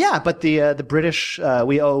taken it on. Yeah, but the British,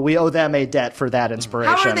 we owe them a debt for that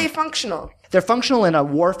inspiration. How are they functional? They're functional in a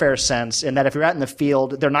warfare sense in that if you're out in the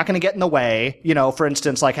field, they're not going to get in the way, for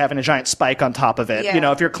instance, like having a giant spike on top of it.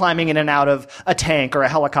 Yeah. If you're climbing in and out of a tank or a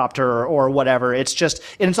helicopter or whatever, and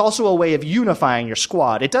it's also a way of unifying your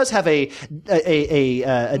squad. It does have a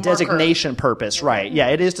designation purpose, right? Yeah,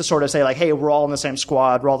 it is to sort of say like, hey, we're all in the same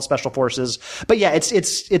squad, we're all the Special Forces. But yeah,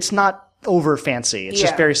 it's not over fancy. It's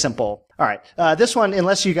just very simple. All right. This one,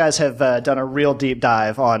 unless you guys have done a real deep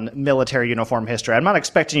dive on military uniform history, I'm not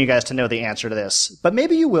expecting you guys to know the answer to this, but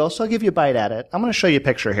maybe you will, so I'll give you a bite at it. I'm going to show you a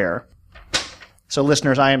picture here. So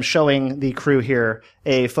listeners, I am showing the crew here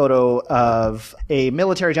a photo of a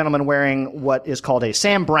military gentleman wearing what is called a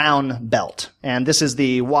Sam Brown belt. And this is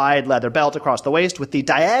the wide leather belt across the waist with the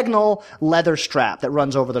diagonal leather strap that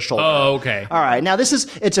runs over the shoulder. Oh, okay. All right. Now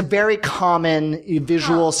it's a very common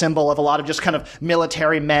visual symbol of a lot of just kind of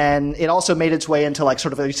military men. It also made its way into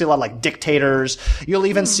you see a lot of like dictators. You'll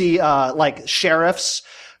even see like sheriffs.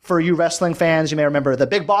 For you wrestling fans, you may remember the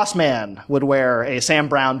Big Boss Man would wear a Sam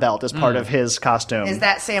Brown belt as part of his costume. Is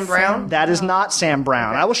that Sam Brown? That is not Sam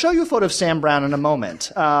Brown. I will show you a photo of Sam Brown in a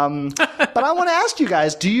moment. But I want to ask you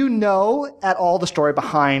guys, do you know at all the story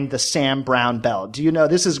behind the Sam Brown belt? Do you know?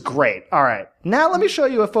 This is great. All right. Now let me show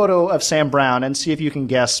you a photo of Sam Brown and see if you can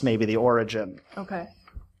guess maybe the origin. Okay.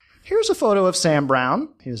 Here's a photo of Sam Brown.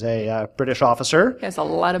 He was a British officer. He has a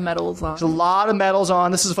lot of medals on. There's a lot of medals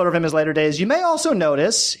on. This is a photo of him in his later days. You may also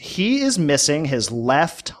notice he is missing his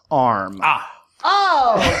left arm.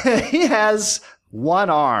 Oh! He has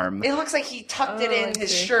one arm. It looks like he tucked it in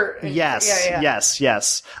his shirt.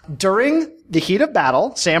 Yes. During the heat of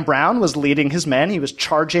battle, Sam Brown was leading his men. He was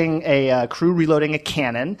charging a crew reloading a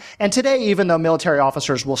cannon. And today, even though military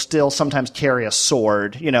officers will still sometimes carry a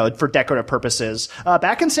sword, for decorative purposes,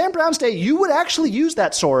 back in Sam Brown's day, you would actually use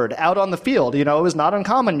that sword out on the field. It was not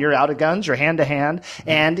uncommon. You're out of guns, you're hand to hand.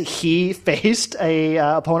 And he faced a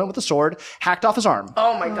opponent with a sword, hacked off his arm.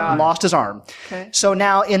 Oh my God. Lost his arm. Okay. So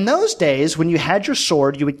now, in those days, when you had your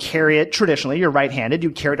sword, you would carry it traditionally, you're right-handed,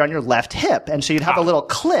 you'd carry it on your left hip. And so you'd have a little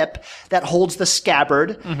clip that holds the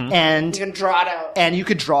scabbard and you can draw it out. And you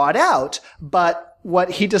could draw it out. But what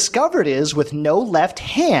he discovered is with no left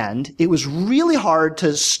hand, it was really hard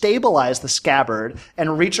to stabilize the scabbard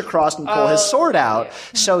and reach across and pull his sword out. Yeah.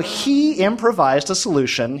 So he improvised a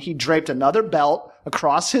solution. He draped another belt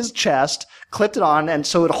across his chest, clipped it on, and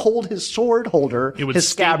so it would hold his sword holder, it would his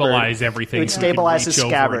scabbard. Stabilize everything. It would stabilize his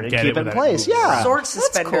scabbard and keep it in place. Yeah. Sword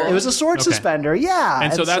suspender. It was a sword suspender, yeah.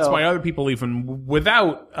 And so that's why other people, even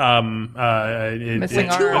without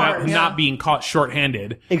missing arms, not being caught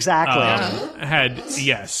short-handed, exactly, had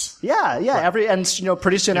pretty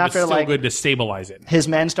soon it after, was still good to stabilize it. His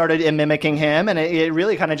men started mimicking him, and it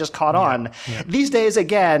really kind of just caught on. Yeah. These days,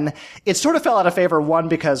 again, it sort of fell out of favor. One,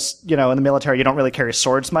 because in the military you don't really carry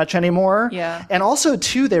swords much anymore. Yeah. And also,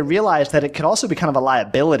 two, they realized that it could also be kind of a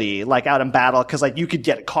liability, like out in battle, because you could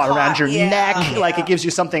get caught around your neck, it gives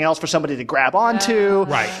you something else for somebody to grab onto.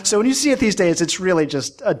 Right. So when you see it these days, it's really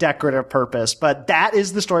just a decorative purpose. But that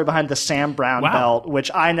is the story behind the Sam Brown belt,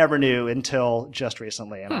 which I never knew until just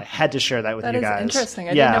recently, and I had to share that with you guys. That is interesting.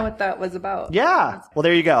 I didn't know what that was about. Yeah. Well,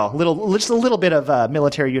 there you go. Just a little bit of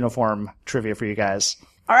military uniform trivia for you guys.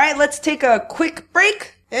 All right, let's take a quick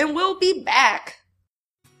break, and we'll be back.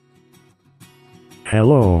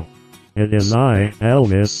 Hello. It is I,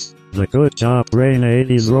 Elvis, the Good Job Brain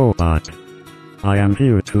 80s robot. I am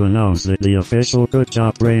here to announce that the official Good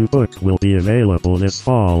Job Brain book will be available this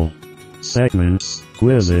fall. Segments,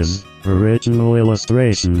 quizzes, original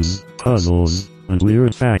illustrations, puzzles, and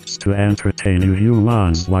weird facts to entertain you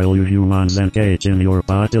humans while you humans engage in your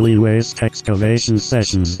bodily waste excavation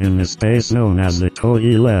sessions in the space known as the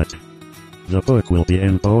toilet. The book will be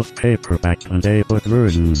in both paperback and ebook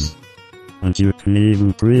versions. And you can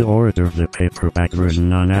even pre-order the paperback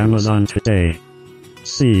version on Amazon today.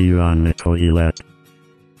 See you on the toilet.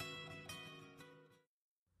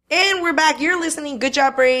 And we're back. You're listening Good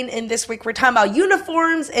Job Brain, and this week we're talking about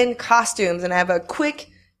uniforms and costumes. And I have a quick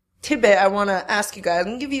tidbit I want to ask you guys. I'm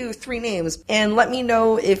going to give you 3 names and let me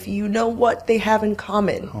know if you know what they have in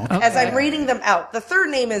common as I'm reading them out. The third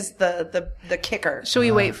name is the kicker. Should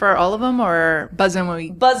we wait for all of them or buzz in when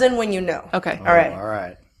we... Buzz in when you know. Okay. All right. All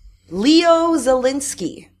right. Leo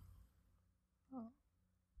Zelinsky.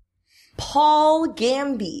 Paul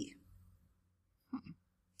Gamby.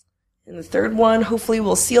 And the third one, hopefully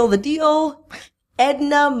will seal the deal,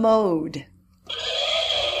 Edna Mode.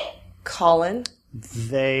 Colin.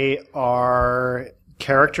 They are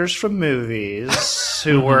characters from movies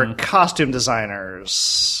who were costume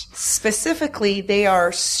designers. Specifically, they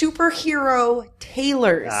are superhero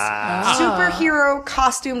tailors. Superhero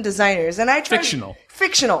costume designers. And I tried...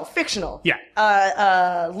 Fictional. Yeah.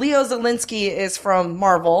 Leo Zelinsky is from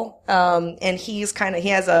Marvel. And he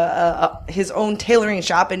has his own tailoring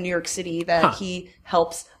shop in New York City that he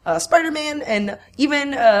helps Spider-Man and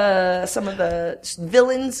even some of the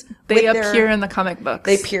villains. They appear in the comic books.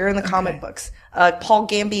 They appear in the comic books. Paul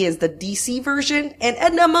Gamby is the DC version, and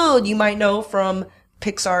Edna Mode you might know from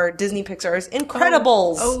Disney Pixar's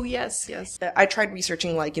Incredibles. Oh, yes. I tried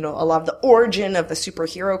researching, a lot of the origin of the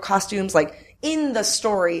superhero costumes, in the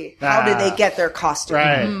story, how did they get their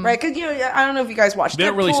costume? Right? Because, I don't know if you guys watched Deadpool. They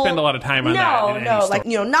don't really spend a lot of time on that.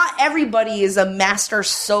 No. Not everybody is a master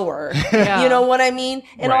sewer. You know what I mean?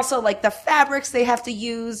 And also, the fabrics they have to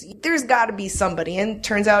use, there's got to be somebody. And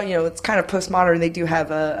turns out, it's kind of postmodern. They do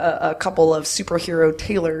have a couple of superhero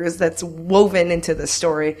tailors that's woven into the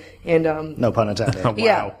story. And no pun intended. Wow.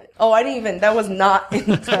 Yeah. Oh, I didn't even. That was not.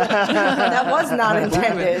 That was not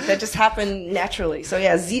intended. That just happened naturally. So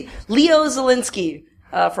yeah, Leo Zelinsky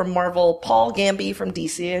from Marvel, Paul Gamby from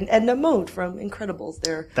DC, and Edna Mode from Incredibles.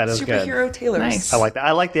 They're superhero tailors. Nice. I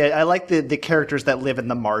like that. I like the characters that live in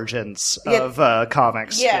the margins of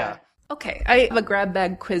comics. Yeah. Okay, I have a grab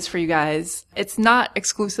bag quiz for you guys. It's not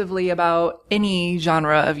exclusively about any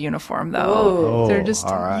genre of uniform, though. They're just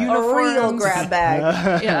uniforms. A real grab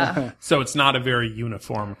bag. Yeah. So it's not a very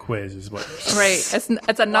uniform quiz, is what. Right.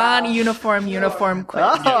 It's a non-uniform quiz.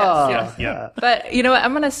 Yeah. But you know what?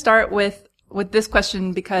 I'm going to start with this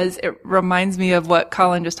question because it reminds me of what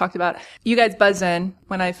Colin just talked about. You guys buzz in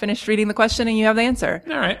when I finish reading the question and you have the answer.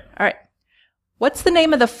 All right. What's the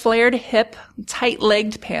name of the flared hip,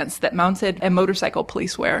 tight-legged pants that mounted and motorcycle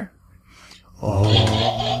police wear?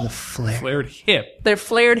 Oh, the flared hip. They're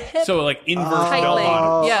flared hip. So inverse tight bell leg.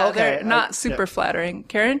 bottoms. Yeah, okay. they're not super flattering.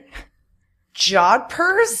 Karen?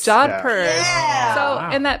 Jodhpurs? Jodhpurs. Yeah.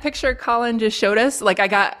 So in that picture Colin just showed us,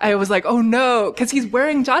 I was like, oh no, because he's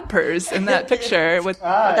wearing Jodhpurs in that picture.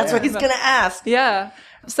 That's what he's going to ask. Yeah.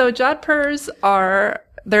 So Jodhpurs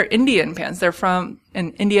they're Indian pants. They're from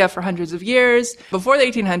in India for hundreds of years. Before the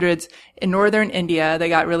 1800s, in northern India, they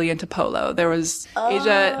got really into polo. There was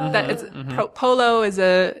Asia. Polo is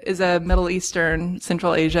a Middle Eastern,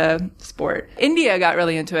 Central Asia sport. India got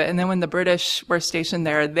really into it, and then when the British were stationed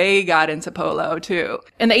there, they got into polo too.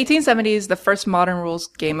 In the 1870s, the first modern rules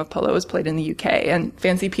game of polo was played in the UK, and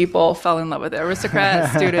fancy people fell in love with it.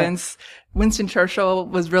 Aristocrats, students. Winston Churchill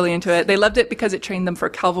was really into it. They loved it because it trained them for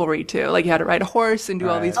cavalry too. You had to ride a horse and do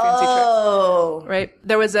all these fancy tricks. Right.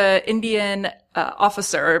 There was a Indian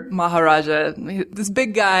officer, Maharaja. This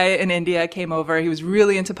big guy in India came over. He was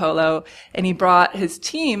really into polo, and he brought his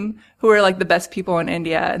team, who were the best people in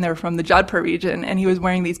India, and they were from the Jodhpur region, and he was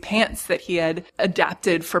wearing these pants that he had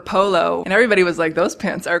adapted for polo. And everybody was like, those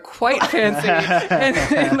pants are quite fancy.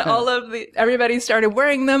 and everybody started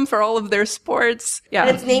wearing them for all of their sports. Yeah.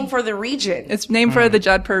 And it's named for the region. It's named for the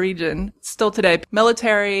Jodhpur region. Still today,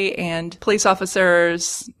 military and police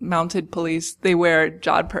officers, mounted police, they wear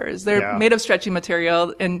Jodhpurs. They're made of stretchy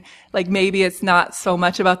material, and maybe it's not so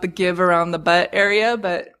much about the give around the butt area,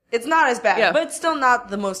 but it's not as bad, but it's still not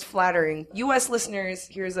the most flattering. U.S. listeners,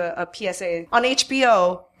 here's a PSA. On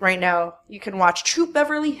HBO right now, you can watch Troop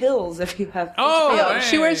Beverly Hills if you have HBO.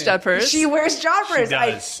 She wears Jodhpurs. She wears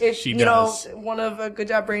Jodhpurs. She does. One of a Good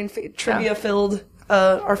Job Brain trivia-filled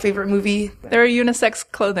our favorite movie. They're unisex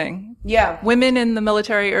clothing. Yeah. Women in the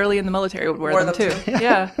military, early in the military, would wear them too.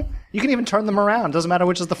 Yeah. You can even turn them around. Doesn't matter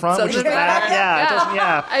which is the front, which is the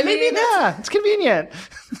back. It's convenient.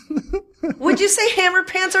 Would you say hammer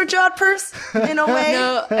pants are Jodhpurs in a way?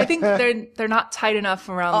 No, I think they're not tight enough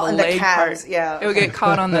around the leg calves, part. Yeah. It would get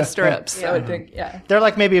caught on the stirrups. I would think, They're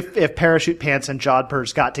like maybe if parachute pants and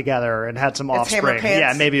Jodhpurs got together and had some offspring.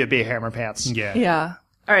 Yeah, maybe it'd be hammer pants. Yeah.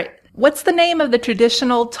 All right. What's the name of the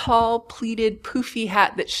traditional tall pleated poofy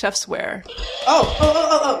hat that chefs wear?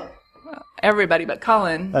 Oh. Everybody but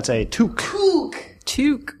Colin. That's a toque.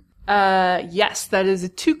 Toque. Yes, that is a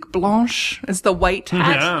toque blanche. It's the white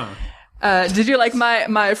hat. Yeah. Did you like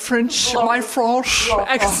my French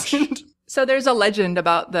accent? So there's a legend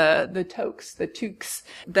about the toques,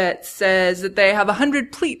 that says that they have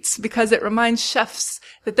 100 pleats because it reminds chefs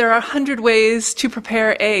that there are 100 ways to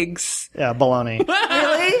prepare eggs. Yeah, baloney.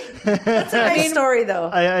 Really? That's a nice story, though.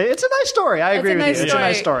 It's a nice story. I agree with you. It's It's a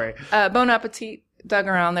nice story. Bon Appetit dug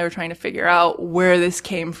around. They were trying to figure out where this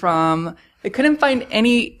came from. They couldn't find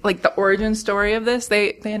any, like, the origin story of this.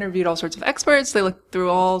 They interviewed all sorts of experts. They looked through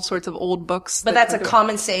all sorts of old books. But that's a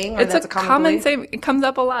common saying? Or It's that's a common belief? saying. It comes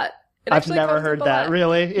up a lot. It I've actually never comes heard up a that. lot.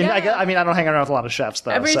 Really? Yeah. I mean, I don't hang around with a lot of chefs, though.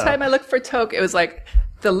 Every so. time I look for toque, it was like,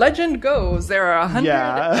 the legend goes there are 100,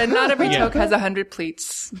 and not every toque has 100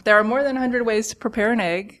 pleats. There are more than 100 ways to prepare an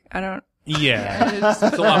egg. Yeah. It's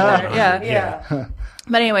a lot more. Yeah.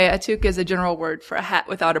 But anyway, a toque is a general word for a hat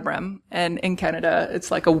without a brim. And in Canada, it's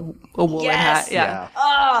like a woolen Yes. hat. Yeah.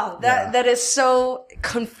 Oh, that is so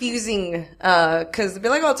confusing. Cause they'd be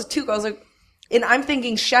like, oh, it's a toque. I was like, and I'm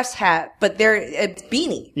thinking chef's hat, but it's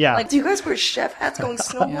beanie. Yeah. Like, do you guys wear chef hats going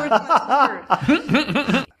snowboarding? That's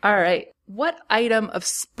weird. All right. What item of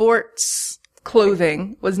sports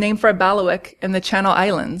clothing was named for a bailiwick in the Channel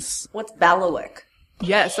Islands? What's bailiwick?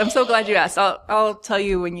 Yes, I'm so glad you asked. I'll tell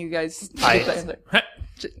you when you guys get the answer.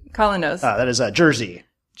 Colin knows. That is a Jersey.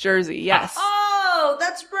 Jersey, yes. Oh,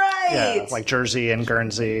 that's right. Yeah, like Jersey and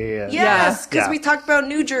Guernsey. And Yes, because Yeah. we talked about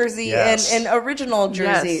New Jersey Yes. and original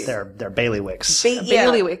Jersey. Yes. They're bailiwicks.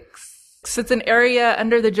 Bailiwicks. It's an area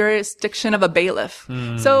under the jurisdiction of a bailiff.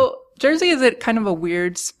 So Jersey is kind of a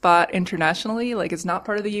weird spot internationally. Like, it's not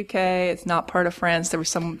part of the UK. It's not part of France. There were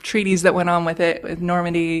some treaties that went on with it, with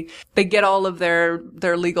Normandy. They get all of their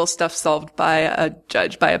legal stuff solved by a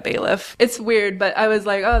judge, by a bailiff. It's weird, but I was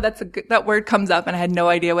like, oh, that word comes up, and I had no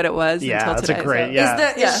idea what it was Yeah, until that's today. a great, So-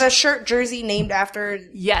 yeah. Is the shirt Jersey named after?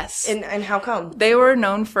 Yes. And how come? They were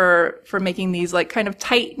known for making these like kind of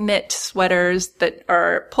tight knit sweaters that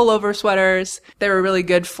are pullover sweaters. They were really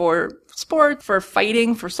good for sport, for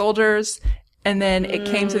fighting, for soldiers. And then it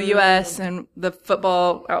came to the U.S. and the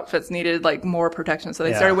football outfits needed like more protection. So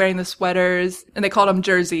they started wearing the sweaters and they called them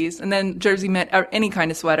jerseys. And then jersey meant any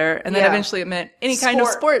kind of sweater. And then eventually it meant any kind of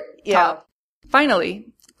sport top. Finally,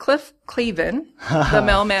 Cliff Clavin, the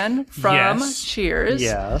mailman from Yes. Cheers,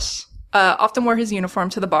 Yes. often wore his uniform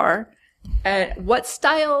to the bar. And what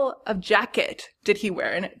style of jacket did he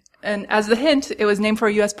wear? And as the hint, it was named for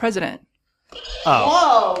a U.S. president.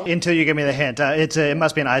 Oh. Whoa. Until you give me the hint. It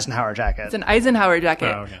must be an Eisenhower jacket. It's an Eisenhower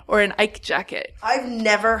jacket Oh, okay. or an Ike jacket. I've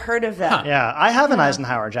never heard of that. Yeah, I have an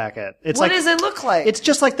Eisenhower jacket. It's What like, does it look like? It's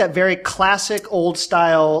just like that very classic old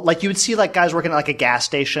style, like you would see like guys working at like a gas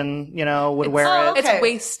station, would wear it. okay. It's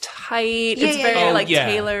waist tight. Yeah, it's yeah, very yeah.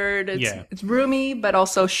 tailored. Yeah. It's roomy, but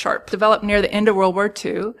also sharp. Developed near the end of World War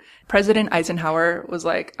II. President Eisenhower was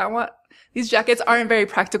like, these jackets aren't very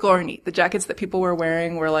practical or neat. The jackets that people were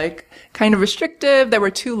wearing were like kind of restrictive. They were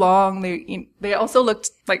too long. They also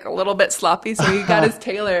looked like a little bit sloppy. So he got his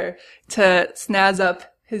tailor to snazz up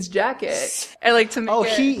his jacket and like to make Oh,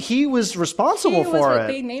 it. he was responsible for it.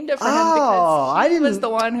 They named it for him Oh, I because he didn't- was the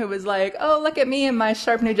one who was like, "Oh, look at me in my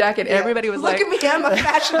sharp new jacket." Everybody was Look like, at me, I'm a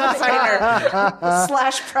fashion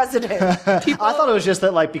designer / president. I thought it was just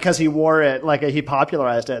that like because he wore it, like he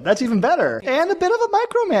popularized it. That's even better. And a bit of a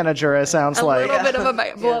micromanager, it sounds a like. little bit of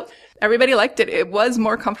a well. Everybody liked it. It was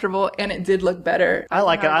more comfortable and it did look better. I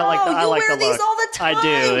like it. I like the you I like wear the these look. all the time, I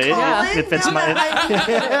do. Colin. It fits Now my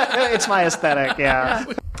that it's my aesthetic, yeah.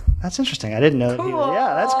 That's interesting. I didn't know that he was,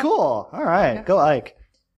 yeah, that's cool. All right. Go Ike.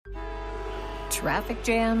 Traffic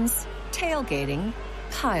jams, tailgating,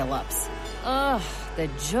 pileups. Ugh, the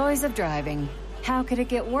joys of driving. How could it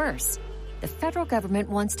get worse? The federal government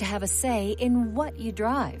wants to have a say in what you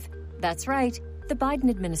drive. That's right. The Biden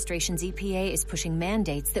administration's EPA is pushing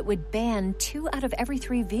mandates that would ban 2 out of every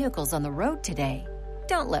 3 vehicles on the road today.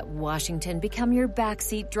 Don't let Washington become your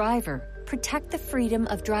backseat driver. Protect the freedom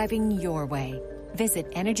of driving your way.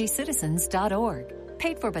 Visit EnergyCitizens.org.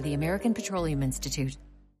 Paid for by the American Petroleum Institute.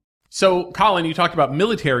 So, Colin, you talked about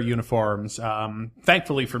military uniforms.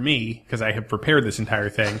 Thankfully for me, because I have prepared this entire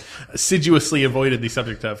thing, assiduously avoided the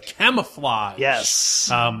subject of camouflage. Yes.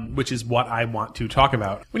 Which is what I want to talk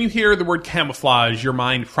about. When you hear the word camouflage, your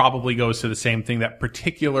mind probably goes to the same thing, that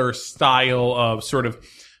particular style of sort of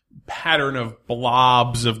pattern of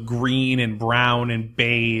blobs of green and brown and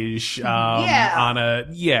beige.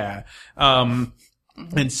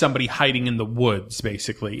 And somebody hiding in the woods,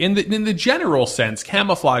 basically. In the general sense,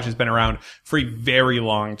 camouflage has been around for a very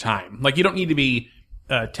long time. Like, you don't need to be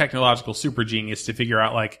a technological super genius to figure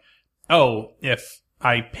out, like, oh, if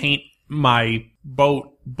I paint my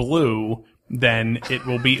boat blue, then it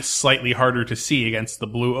will be slightly harder to see against the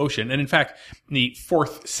blue ocean. And in fact, in the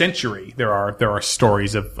 4th century, there are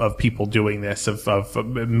stories of people doing this, of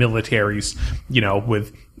militaries,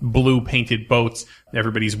 with blue painted boats.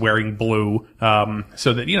 Everybody's wearing blue,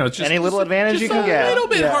 so that, it's just any little advantage just you can a get. little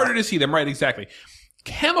bit harder to see them. Right. Exactly.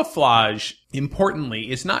 Camouflage,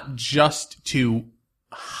 importantly, is not just to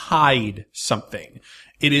hide something.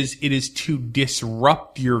 It is to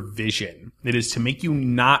disrupt your vision. It is to make you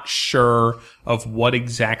not sure of what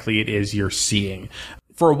exactly it is you're seeing.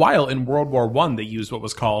 For a while in World War I, they used what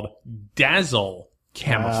was called dazzle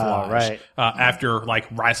camouflage. Right. After like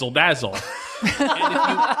razzle dazzle.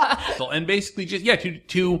 And basically just,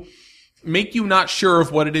 to make you not sure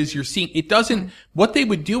of what it is you're seeing. It doesn't, what they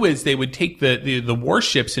would do is they would take the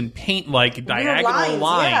warships and paint like diagonal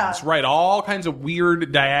lines, right? All kinds of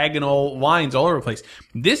weird diagonal lines all over the place.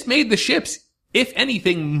 This made the ships, if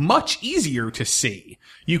anything, much easier to see.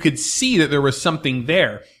 You could see that there was something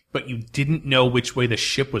there, but you didn't know which way the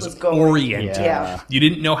ship was oriented. Yeah. You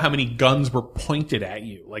didn't know how many guns were pointed at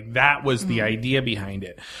you. Like that was the idea behind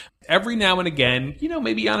it. Every now and again,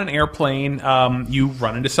 maybe on an airplane, you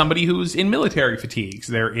run into somebody who's in military fatigues.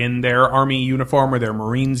 They're in their Army uniform or their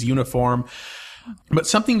Marines uniform. But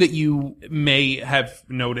something that you may have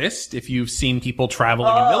noticed if you've seen people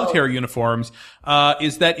traveling in military uniforms,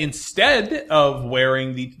 is that instead of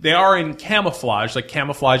wearing they are in camouflage, like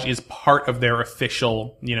camouflage is part of their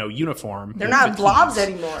official, uniform. They're not blobs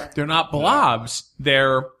anymore. They're not blobs.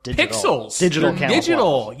 They're pixels. Digital They're camouflage.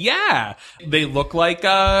 digital. Yeah. They look like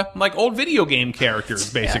old video game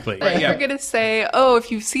characters, basically. Right. You're going to say,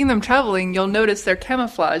 if you've seen them traveling, you'll notice their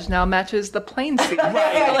camouflage now matches the plane scene.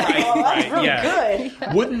 Right. Yeah. Good.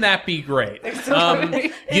 Wouldn't that be great?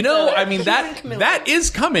 That is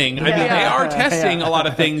coming. I mean, they are testing a lot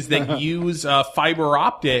of things that use fiber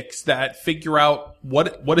optics that figure out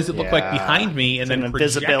what does it look like behind me, and then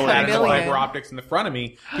project that fiber optics in the front of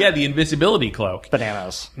me. Yeah, the invisibility cloak.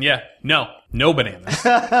 Bananas. Yeah, no bananas.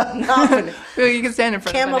 Well, you can stand in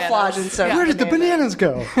front camouflage of and so. Where did the bananas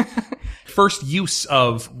go? First use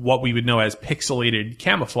of what we would know as pixelated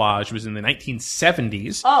camouflage was in the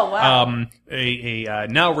 1970s. Oh, wow. A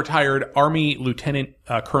now retired Army Lieutenant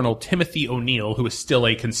Colonel Timothy O'Neill, who is still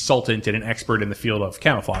a consultant and an expert in the field of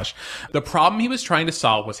camouflage. The problem he was trying to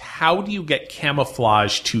solve was, how do you get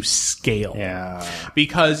camouflage to scale? Yeah.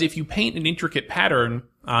 Because if you paint an intricate pattern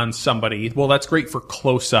on somebody, well, that's great for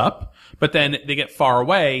close up, but then they get far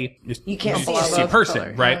away. You can't see a person,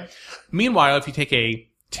 color, right? yeah. Meanwhile, if you take a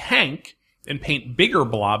tank and paint bigger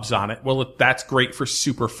blobs on it, well, that's great for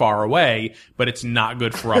super far away, but it's not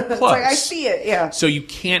good for up close. It's like, I see it, yeah. So you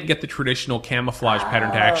can't get the traditional camouflage pattern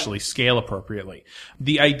to actually scale appropriately.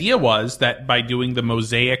 The idea was that by doing the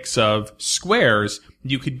mosaics of squares,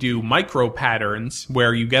 you could do micro patterns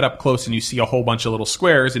where you get up close and you see a whole bunch of little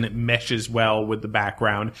squares and it meshes well with the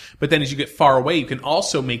background. But then as you get far away, you can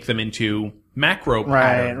also make them into macro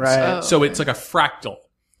patterns. Right. So it's like a fractal.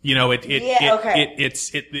 The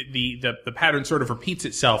pattern sort of repeats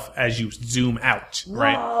itself as you zoom out,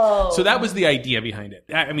 right? Whoa. So that was the idea behind it.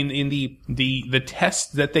 I mean, in the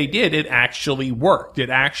tests that they did, it actually worked. It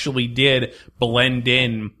actually did blend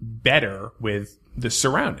in better with the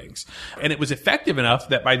surroundings. And it was effective enough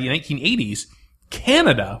that by the 1980s,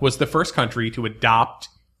 Canada was the first country to adopt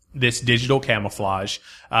this digital camouflage,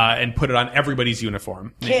 and put it on everybody's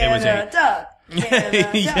uniform. Canada.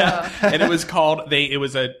 Yeah, and it was called it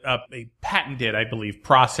was a patented, I believe,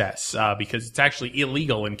 process, because it's actually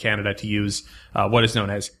illegal in Canada to use what is known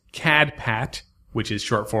as CAD-PAT, which is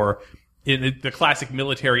short for in the classic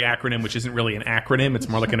military acronym, which isn't really an acronym, it's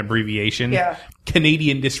more like an abbreviation. Yeah.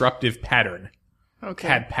 Canadian Disruptive Pattern. Okay.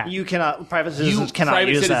 CAD-PAT. You cannot, private citizens cannot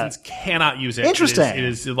private use citizens that. cannot use it. Interesting. It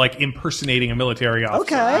is like impersonating a military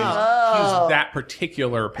officer. Okay. Use that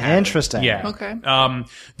particular pattern. Interesting. Yeah. Okay.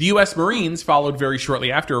 The U.S. Marines followed very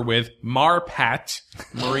shortly after with MARPAT,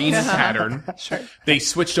 Marine pattern. Sure. They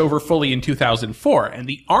switched over fully in 2004, and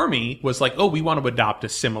the Army was like, "Oh, we want to adopt a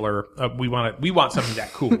similar. We want something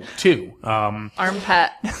that cool too." Armpat.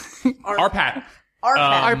 RPAT.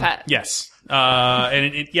 Arpat. Yes.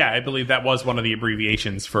 And I believe that was one of the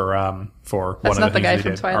abbreviations for one That's of not the the things guy we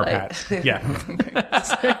from did. Twilight. Yeah.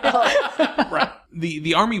 Right.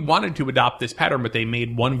 The Army wanted to adopt this pattern, but they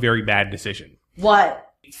made one very bad decision. What?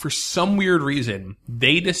 For some weird reason,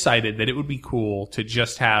 they decided that it would be cool to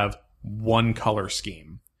just have one color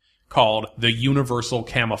scheme called the Universal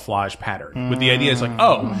Camouflage Pattern. With the idea is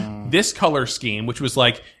like, this color scheme, which was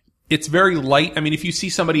like It's very light. I mean, if you see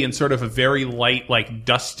somebody in sort of a very light, like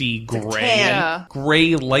dusty gray,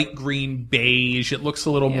 gray, light green, beige, it looks a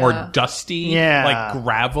little more dusty, like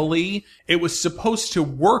gravelly. It was supposed to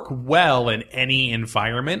work well in any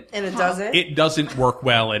environment. And it doesn't? It doesn't work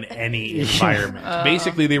well in any environment.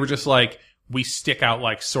 Basically, they were just like, we stick out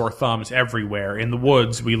like sore thumbs everywhere. In the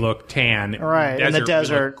woods, we look tan. Right. In the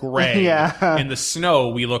desert, we look gray. In the snow,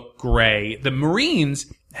 we look gray. The Marines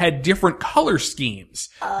had different color schemes.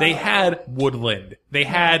 They had woodland, they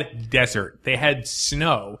had desert, they had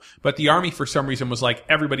snow, but the Army for some reason was like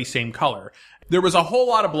everybody same color. There was a whole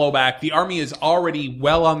lot of blowback. The Army is already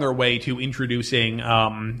well on their way to introducing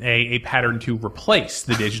a pattern to replace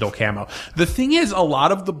the digital camo. The thing is, a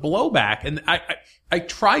lot of the blowback, and I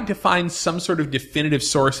tried to find some sort of definitive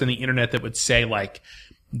source on the internet that would say like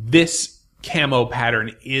this camo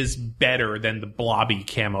pattern is better than the blobby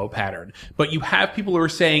camo pattern. But you have people who are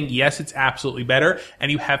saying, yes, it's absolutely better.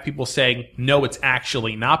 And you have people saying, no, it's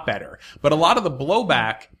actually not better. But a lot of the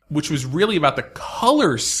blowback, which was really about the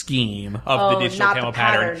color scheme of the digital camo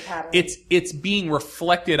pattern, it's being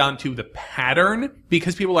reflected onto the pattern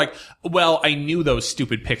because people are like, well, I knew those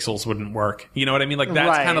stupid pixels wouldn't work. You know what I mean? Like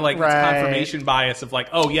that's kind of like this confirmation bias of like,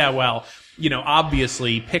 oh yeah, well, you know,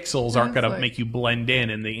 obviously pixels aren't going to make you blend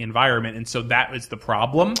in the environment. And so that is the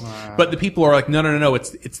problem. But the people are like, no.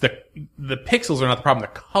 It's the pixels are not the problem.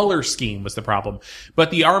 The color scheme was the problem. But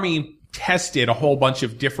the Army tested a whole bunch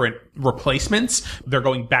of different replacements. They're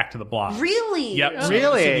going back to the blobs. Really? Yep.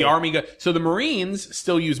 Really? So the Army so the Marines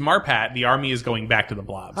still use Marpat. The Army is going back to the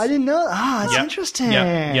blobs. I didn't know. That's interesting.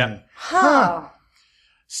 Yep. Huh.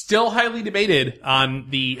 Still highly debated on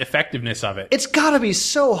the effectiveness of it. It's gotta be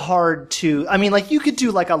so hard to, I mean, like you could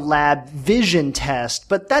do like a lab vision test,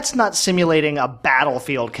 but that's not simulating a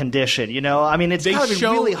battlefield condition, you know? I mean, it's gotta be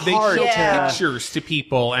really hard They show pictures to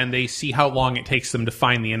people and they see how long it takes them to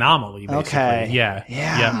find the anomaly, basically. Okay.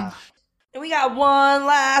 Yeah. And we got one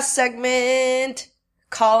last segment.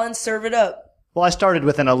 Colin, serve it up. Well, I started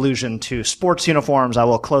with an allusion to sports uniforms. I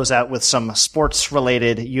will close out with some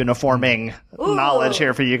sports-related uniforming knowledge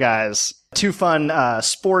here for you guys. Two fun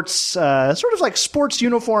sports, sort of like sports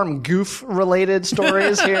uniform goof-related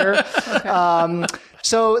stories here.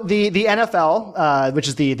 So the NFL, which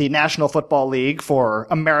is the National Football League for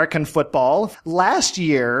American football, last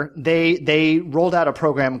year they rolled out a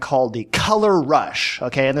program called the Color Rush.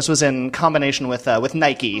 Okay, and this was in combination with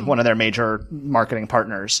Nike, one of their major marketing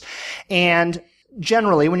partners. And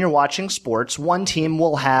generally, when you're watching sports, one team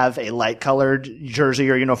will have a light-colored jersey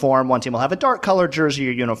or uniform. One team will have a dark-colored jersey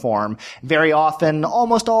or uniform. Very often,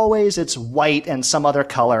 almost always, it's white and some other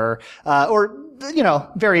color, or you know,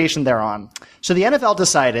 variation thereon. So the NFL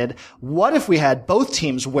decided, what if we had both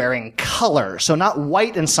teams wearing color? So not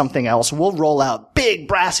white and something else. We'll roll out big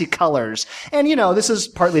brassy colors. And, you know, this is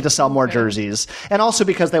partly to sell more jerseys and also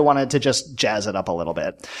because they wanted to just jazz it up a little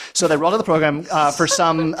bit. So they rolled out the program, for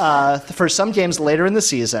some games later in the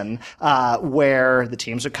season, where the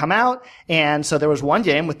teams would come out. And so there was one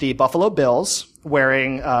game with the Buffalo Bills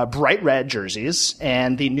wearing bright red jerseys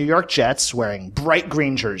and the New York Jets wearing bright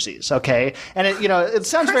green jerseys. Okay, and it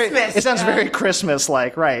sounds very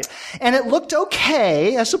Christmas-like, right? And it looked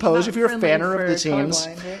okay, I suppose, if you're a fan of the teams.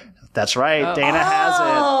 That's right. Dana has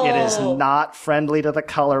it. It is not friendly to the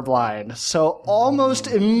colorblind. So almost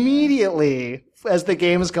immediately, as the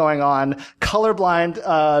game is going on,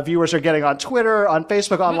 colorblind viewers are getting on Twitter, on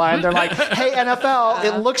Facebook, online. They're like, hey, NFL,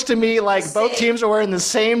 it looks to me like both teams are wearing the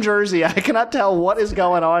same jersey. I cannot tell what is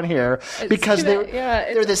going on here because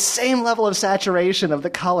they're the same level of saturation of the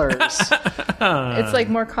colors. It's like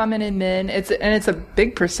more common in men. It's a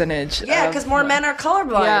big percentage. Yeah, because more men are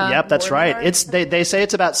colorblind. Yeah. Yep, that's right. They say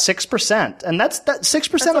it's about 6%, and that's 6%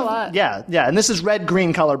 That's of a lot. Yeah. And this is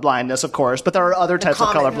red-green color blindness, of course, but there are other types of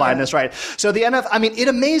color blindness, right? So the NFL, I mean, it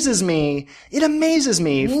amazes me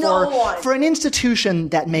for an institution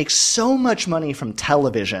that makes so much money from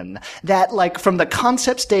television that, like, from the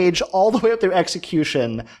concept stage all the way up through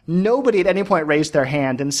execution, nobody at any point raised their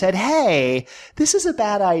hand and said, hey, this is a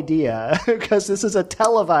bad idea because this is a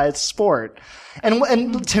televised sport.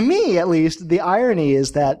 And to me, at least, the irony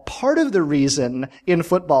is that part of the reason in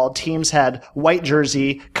football teams had white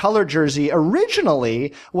jersey, colored jersey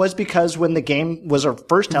originally was because when the game was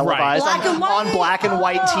first televised on black and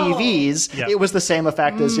white TVs, it was the same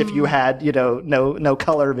effect as if you had, no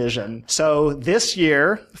color vision. So this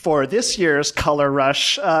year, for this year's Color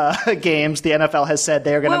Rush games, the NFL has said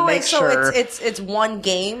they're going to make sure. So it's one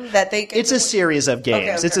game that they can It's a series of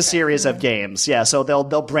games. Okay, it's a series of games. Yeah, so they'll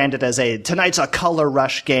brand it as tonight's a Color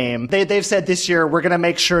Rush game. They've said this year we're going to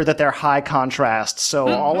make sure that they're high contrast, so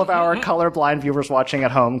all of our colorblind viewers watching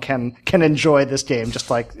at home can enjoy this game just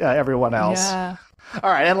like everyone else. Yeah. All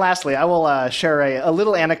right, and lastly, I will share a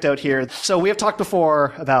little anecdote here. So we have talked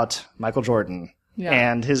before about Michael Jordan. Yeah.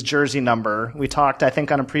 And his jersey number. We talked, I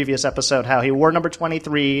think, on a previous episode how he wore number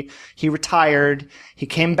 23. He retired. He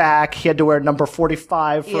came back. He had to wear number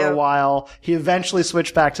 45 for a while. He eventually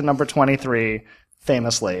switched back to number 23,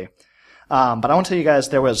 famously. But I want to tell you guys,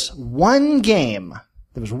 there was one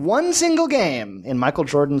single game in Michael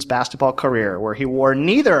Jordan's basketball career where he wore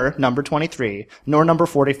neither number 23 nor number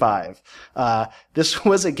 45. This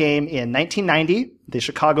was a game in 1990, the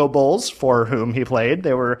Chicago Bulls, for whom he played.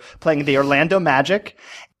 They were playing the Orlando Magic.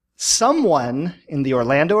 Someone in the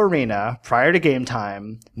Orlando arena, prior to game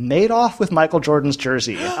time, made off with Michael Jordan's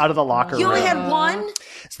jersey out of the locker room. You only had one?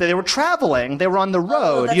 So they were traveling. They were on the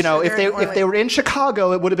road. that's true. If they were in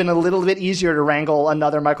Chicago, it would have been a little bit easier to wrangle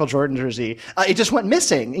another Michael Jordan jersey. It just went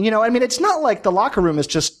missing. It's not like the locker room is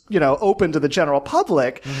just, open to the general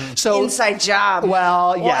public. So Inside job.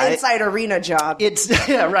 Well, yeah. Inside arena job.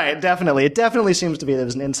 Yeah, right. Definitely. It definitely seems to be that it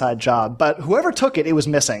was an inside job. But whoever took it, it was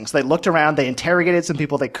missing. So they looked around. They interrogated some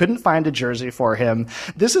people. They couldn't find a jersey for him.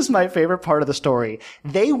 This is my favorite part of the story.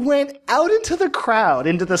 They went out into the crowd,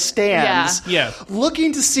 into the stands,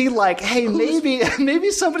 looking to see, hey,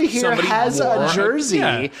 maybe somebody here has a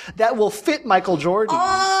jersey that will fit Michael Jordan.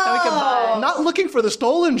 That we can buy. Not looking for the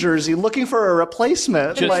stolen jersey, looking for a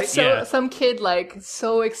replacement. Some kid,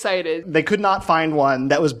 so excited. They could not find one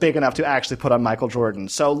that was big enough to actually put on Michael Jordan.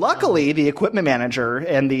 So luckily, the equipment manager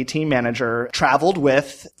and the team manager traveled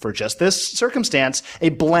with, for just this circumstance, a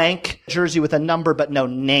blank jersey with a number but no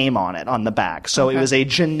name on it on the back. So it was a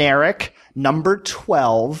generic number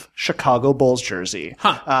 12 Chicago Bulls jersey.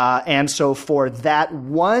 And so for that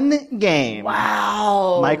one game,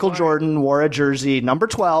 Michael Jordan wore a jersey number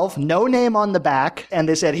 12, no name on the back, and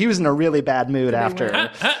they said he was in a really bad mood after.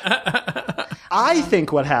 I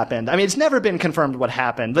think what happened, it's never been confirmed what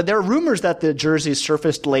happened, but there are rumors that the jersey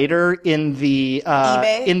surfaced later in the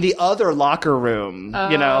eBay? in the other locker room.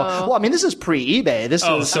 Well, this is pre-eBay.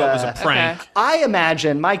 So it was a prank. Okay. I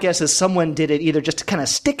imagine, my guess is someone did it either just to kind of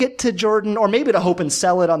stick it to Jordan or maybe to hope and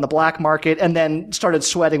sell it on the black market, and then started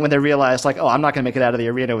sweating when they realized, I'm not going to make it out of the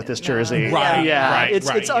arena with this jersey. Right. Yeah. Right.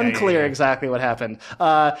 It's unclear exactly what happened.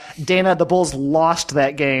 Dana, the Bulls lost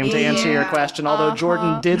that game, to answer your question, although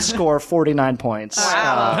Jordan did score 49 points.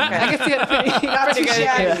 Wow. I guess he had pretty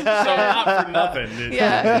good. So not for nothing.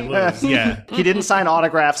 Yeah. He didn't sign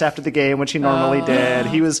autographs after the game, which he normally did.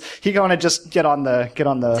 He going to just get on the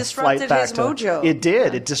flight Disrupted back his to mojo. It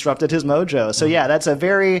did. It disrupted his mojo. So that's a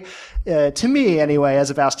very, to me anyway,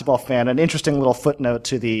 as a basketball fan, an interesting little footnote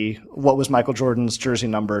to the what was Michael Jordan's jersey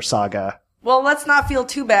number saga. Well, let's not feel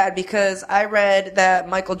too bad because I read that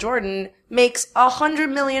Michael Jordan makes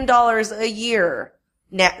 $100 million a year.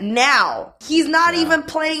 Now he's not even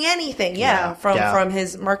playing anything. From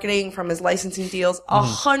his marketing, from his licensing deals,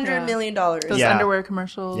 $100 million. Those underwear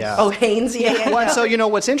commercials. Yeah. Oh, Hanes. Well, so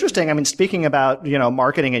what's interesting. Speaking about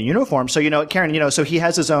marketing and uniforms. So Karen. So he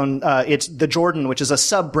has his own. It's the Jordan, which is a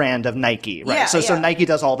sub brand of Nike, right? So Nike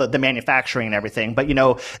does all the manufacturing and everything. But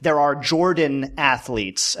there are Jordan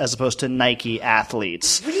athletes as opposed to Nike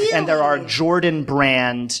athletes, and there are Jordan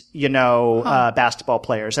brand basketball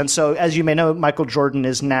players. And so, as you may know, Michael Jordan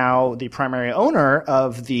is now the primary owner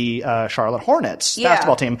of the Charlotte Hornets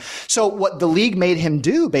basketball team. So what the league made him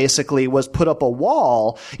do basically was put up a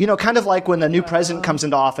wall, kind of like when the new president comes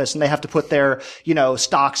into office and they have to put their,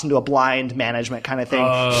 stocks into a blind management kind of thing.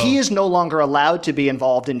 He is no longer allowed to be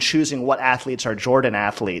involved in choosing what athletes are Jordan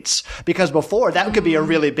athletes, because before that could be a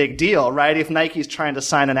really big deal, right? If Nike's trying to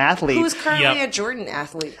sign an athlete. Who's currently a Jordan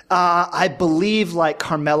athlete? I believe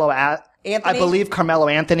Carmelo Anthony? I believe Carmelo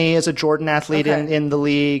Anthony is a Jordan athlete in the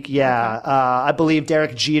league. Yeah. Okay. I believe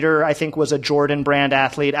Derek Jeter, I think, was a Jordan brand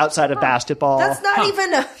athlete outside of basketball. That's not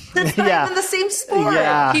even even the same sport.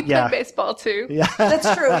 Yeah. He played baseball too. Yeah.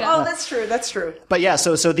 That's true. Oh, that's true. That's true. But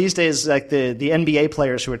so these days, the NBA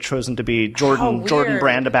players who are chosen to be Jordan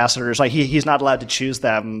brand ambassadors, he's not allowed to choose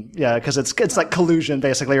them. Yeah. Because it's like collusion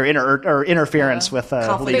basically, or interference with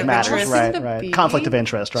league matters. Right. Conflict of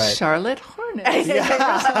interest. Right. Charlotte Hornets.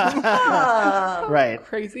 Right.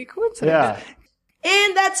 Crazy coincidence. Yeah.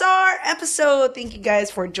 And that's our episode. Thank you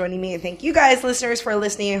guys for joining me, and thank you guys, listeners, for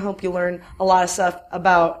listening. I hope you learned a lot of stuff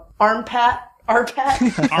about arm pat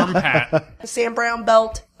RPAT, Arm pat. Sam Brown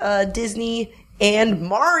Belt, Disney, and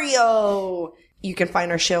Mario. You can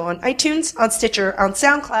find our show on iTunes, on Stitcher, on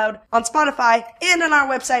SoundCloud, on Spotify, and on our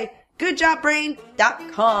website,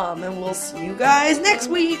 goodjobbrain.com. And we'll see you guys next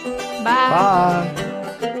week. Bye.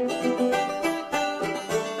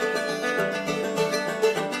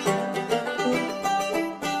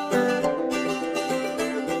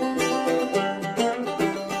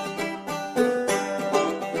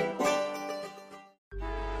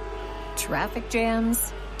 Traffic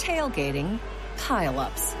jams, tailgating,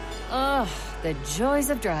 pileups. Ugh, the joys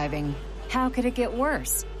of driving. How could it get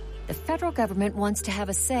worse? The federal government wants to have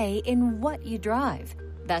a say in what you drive.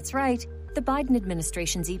 That's right. The Biden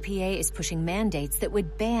administration's EPA is pushing mandates that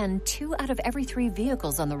would ban 2 out of every 3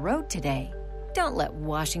 vehicles on the road today. Don't let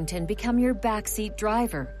Washington become your backseat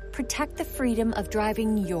driver. Protect the freedom of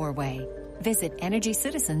driving your way. Visit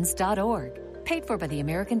EnergyCitizens.org. Paid for by the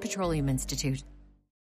American Petroleum Institute.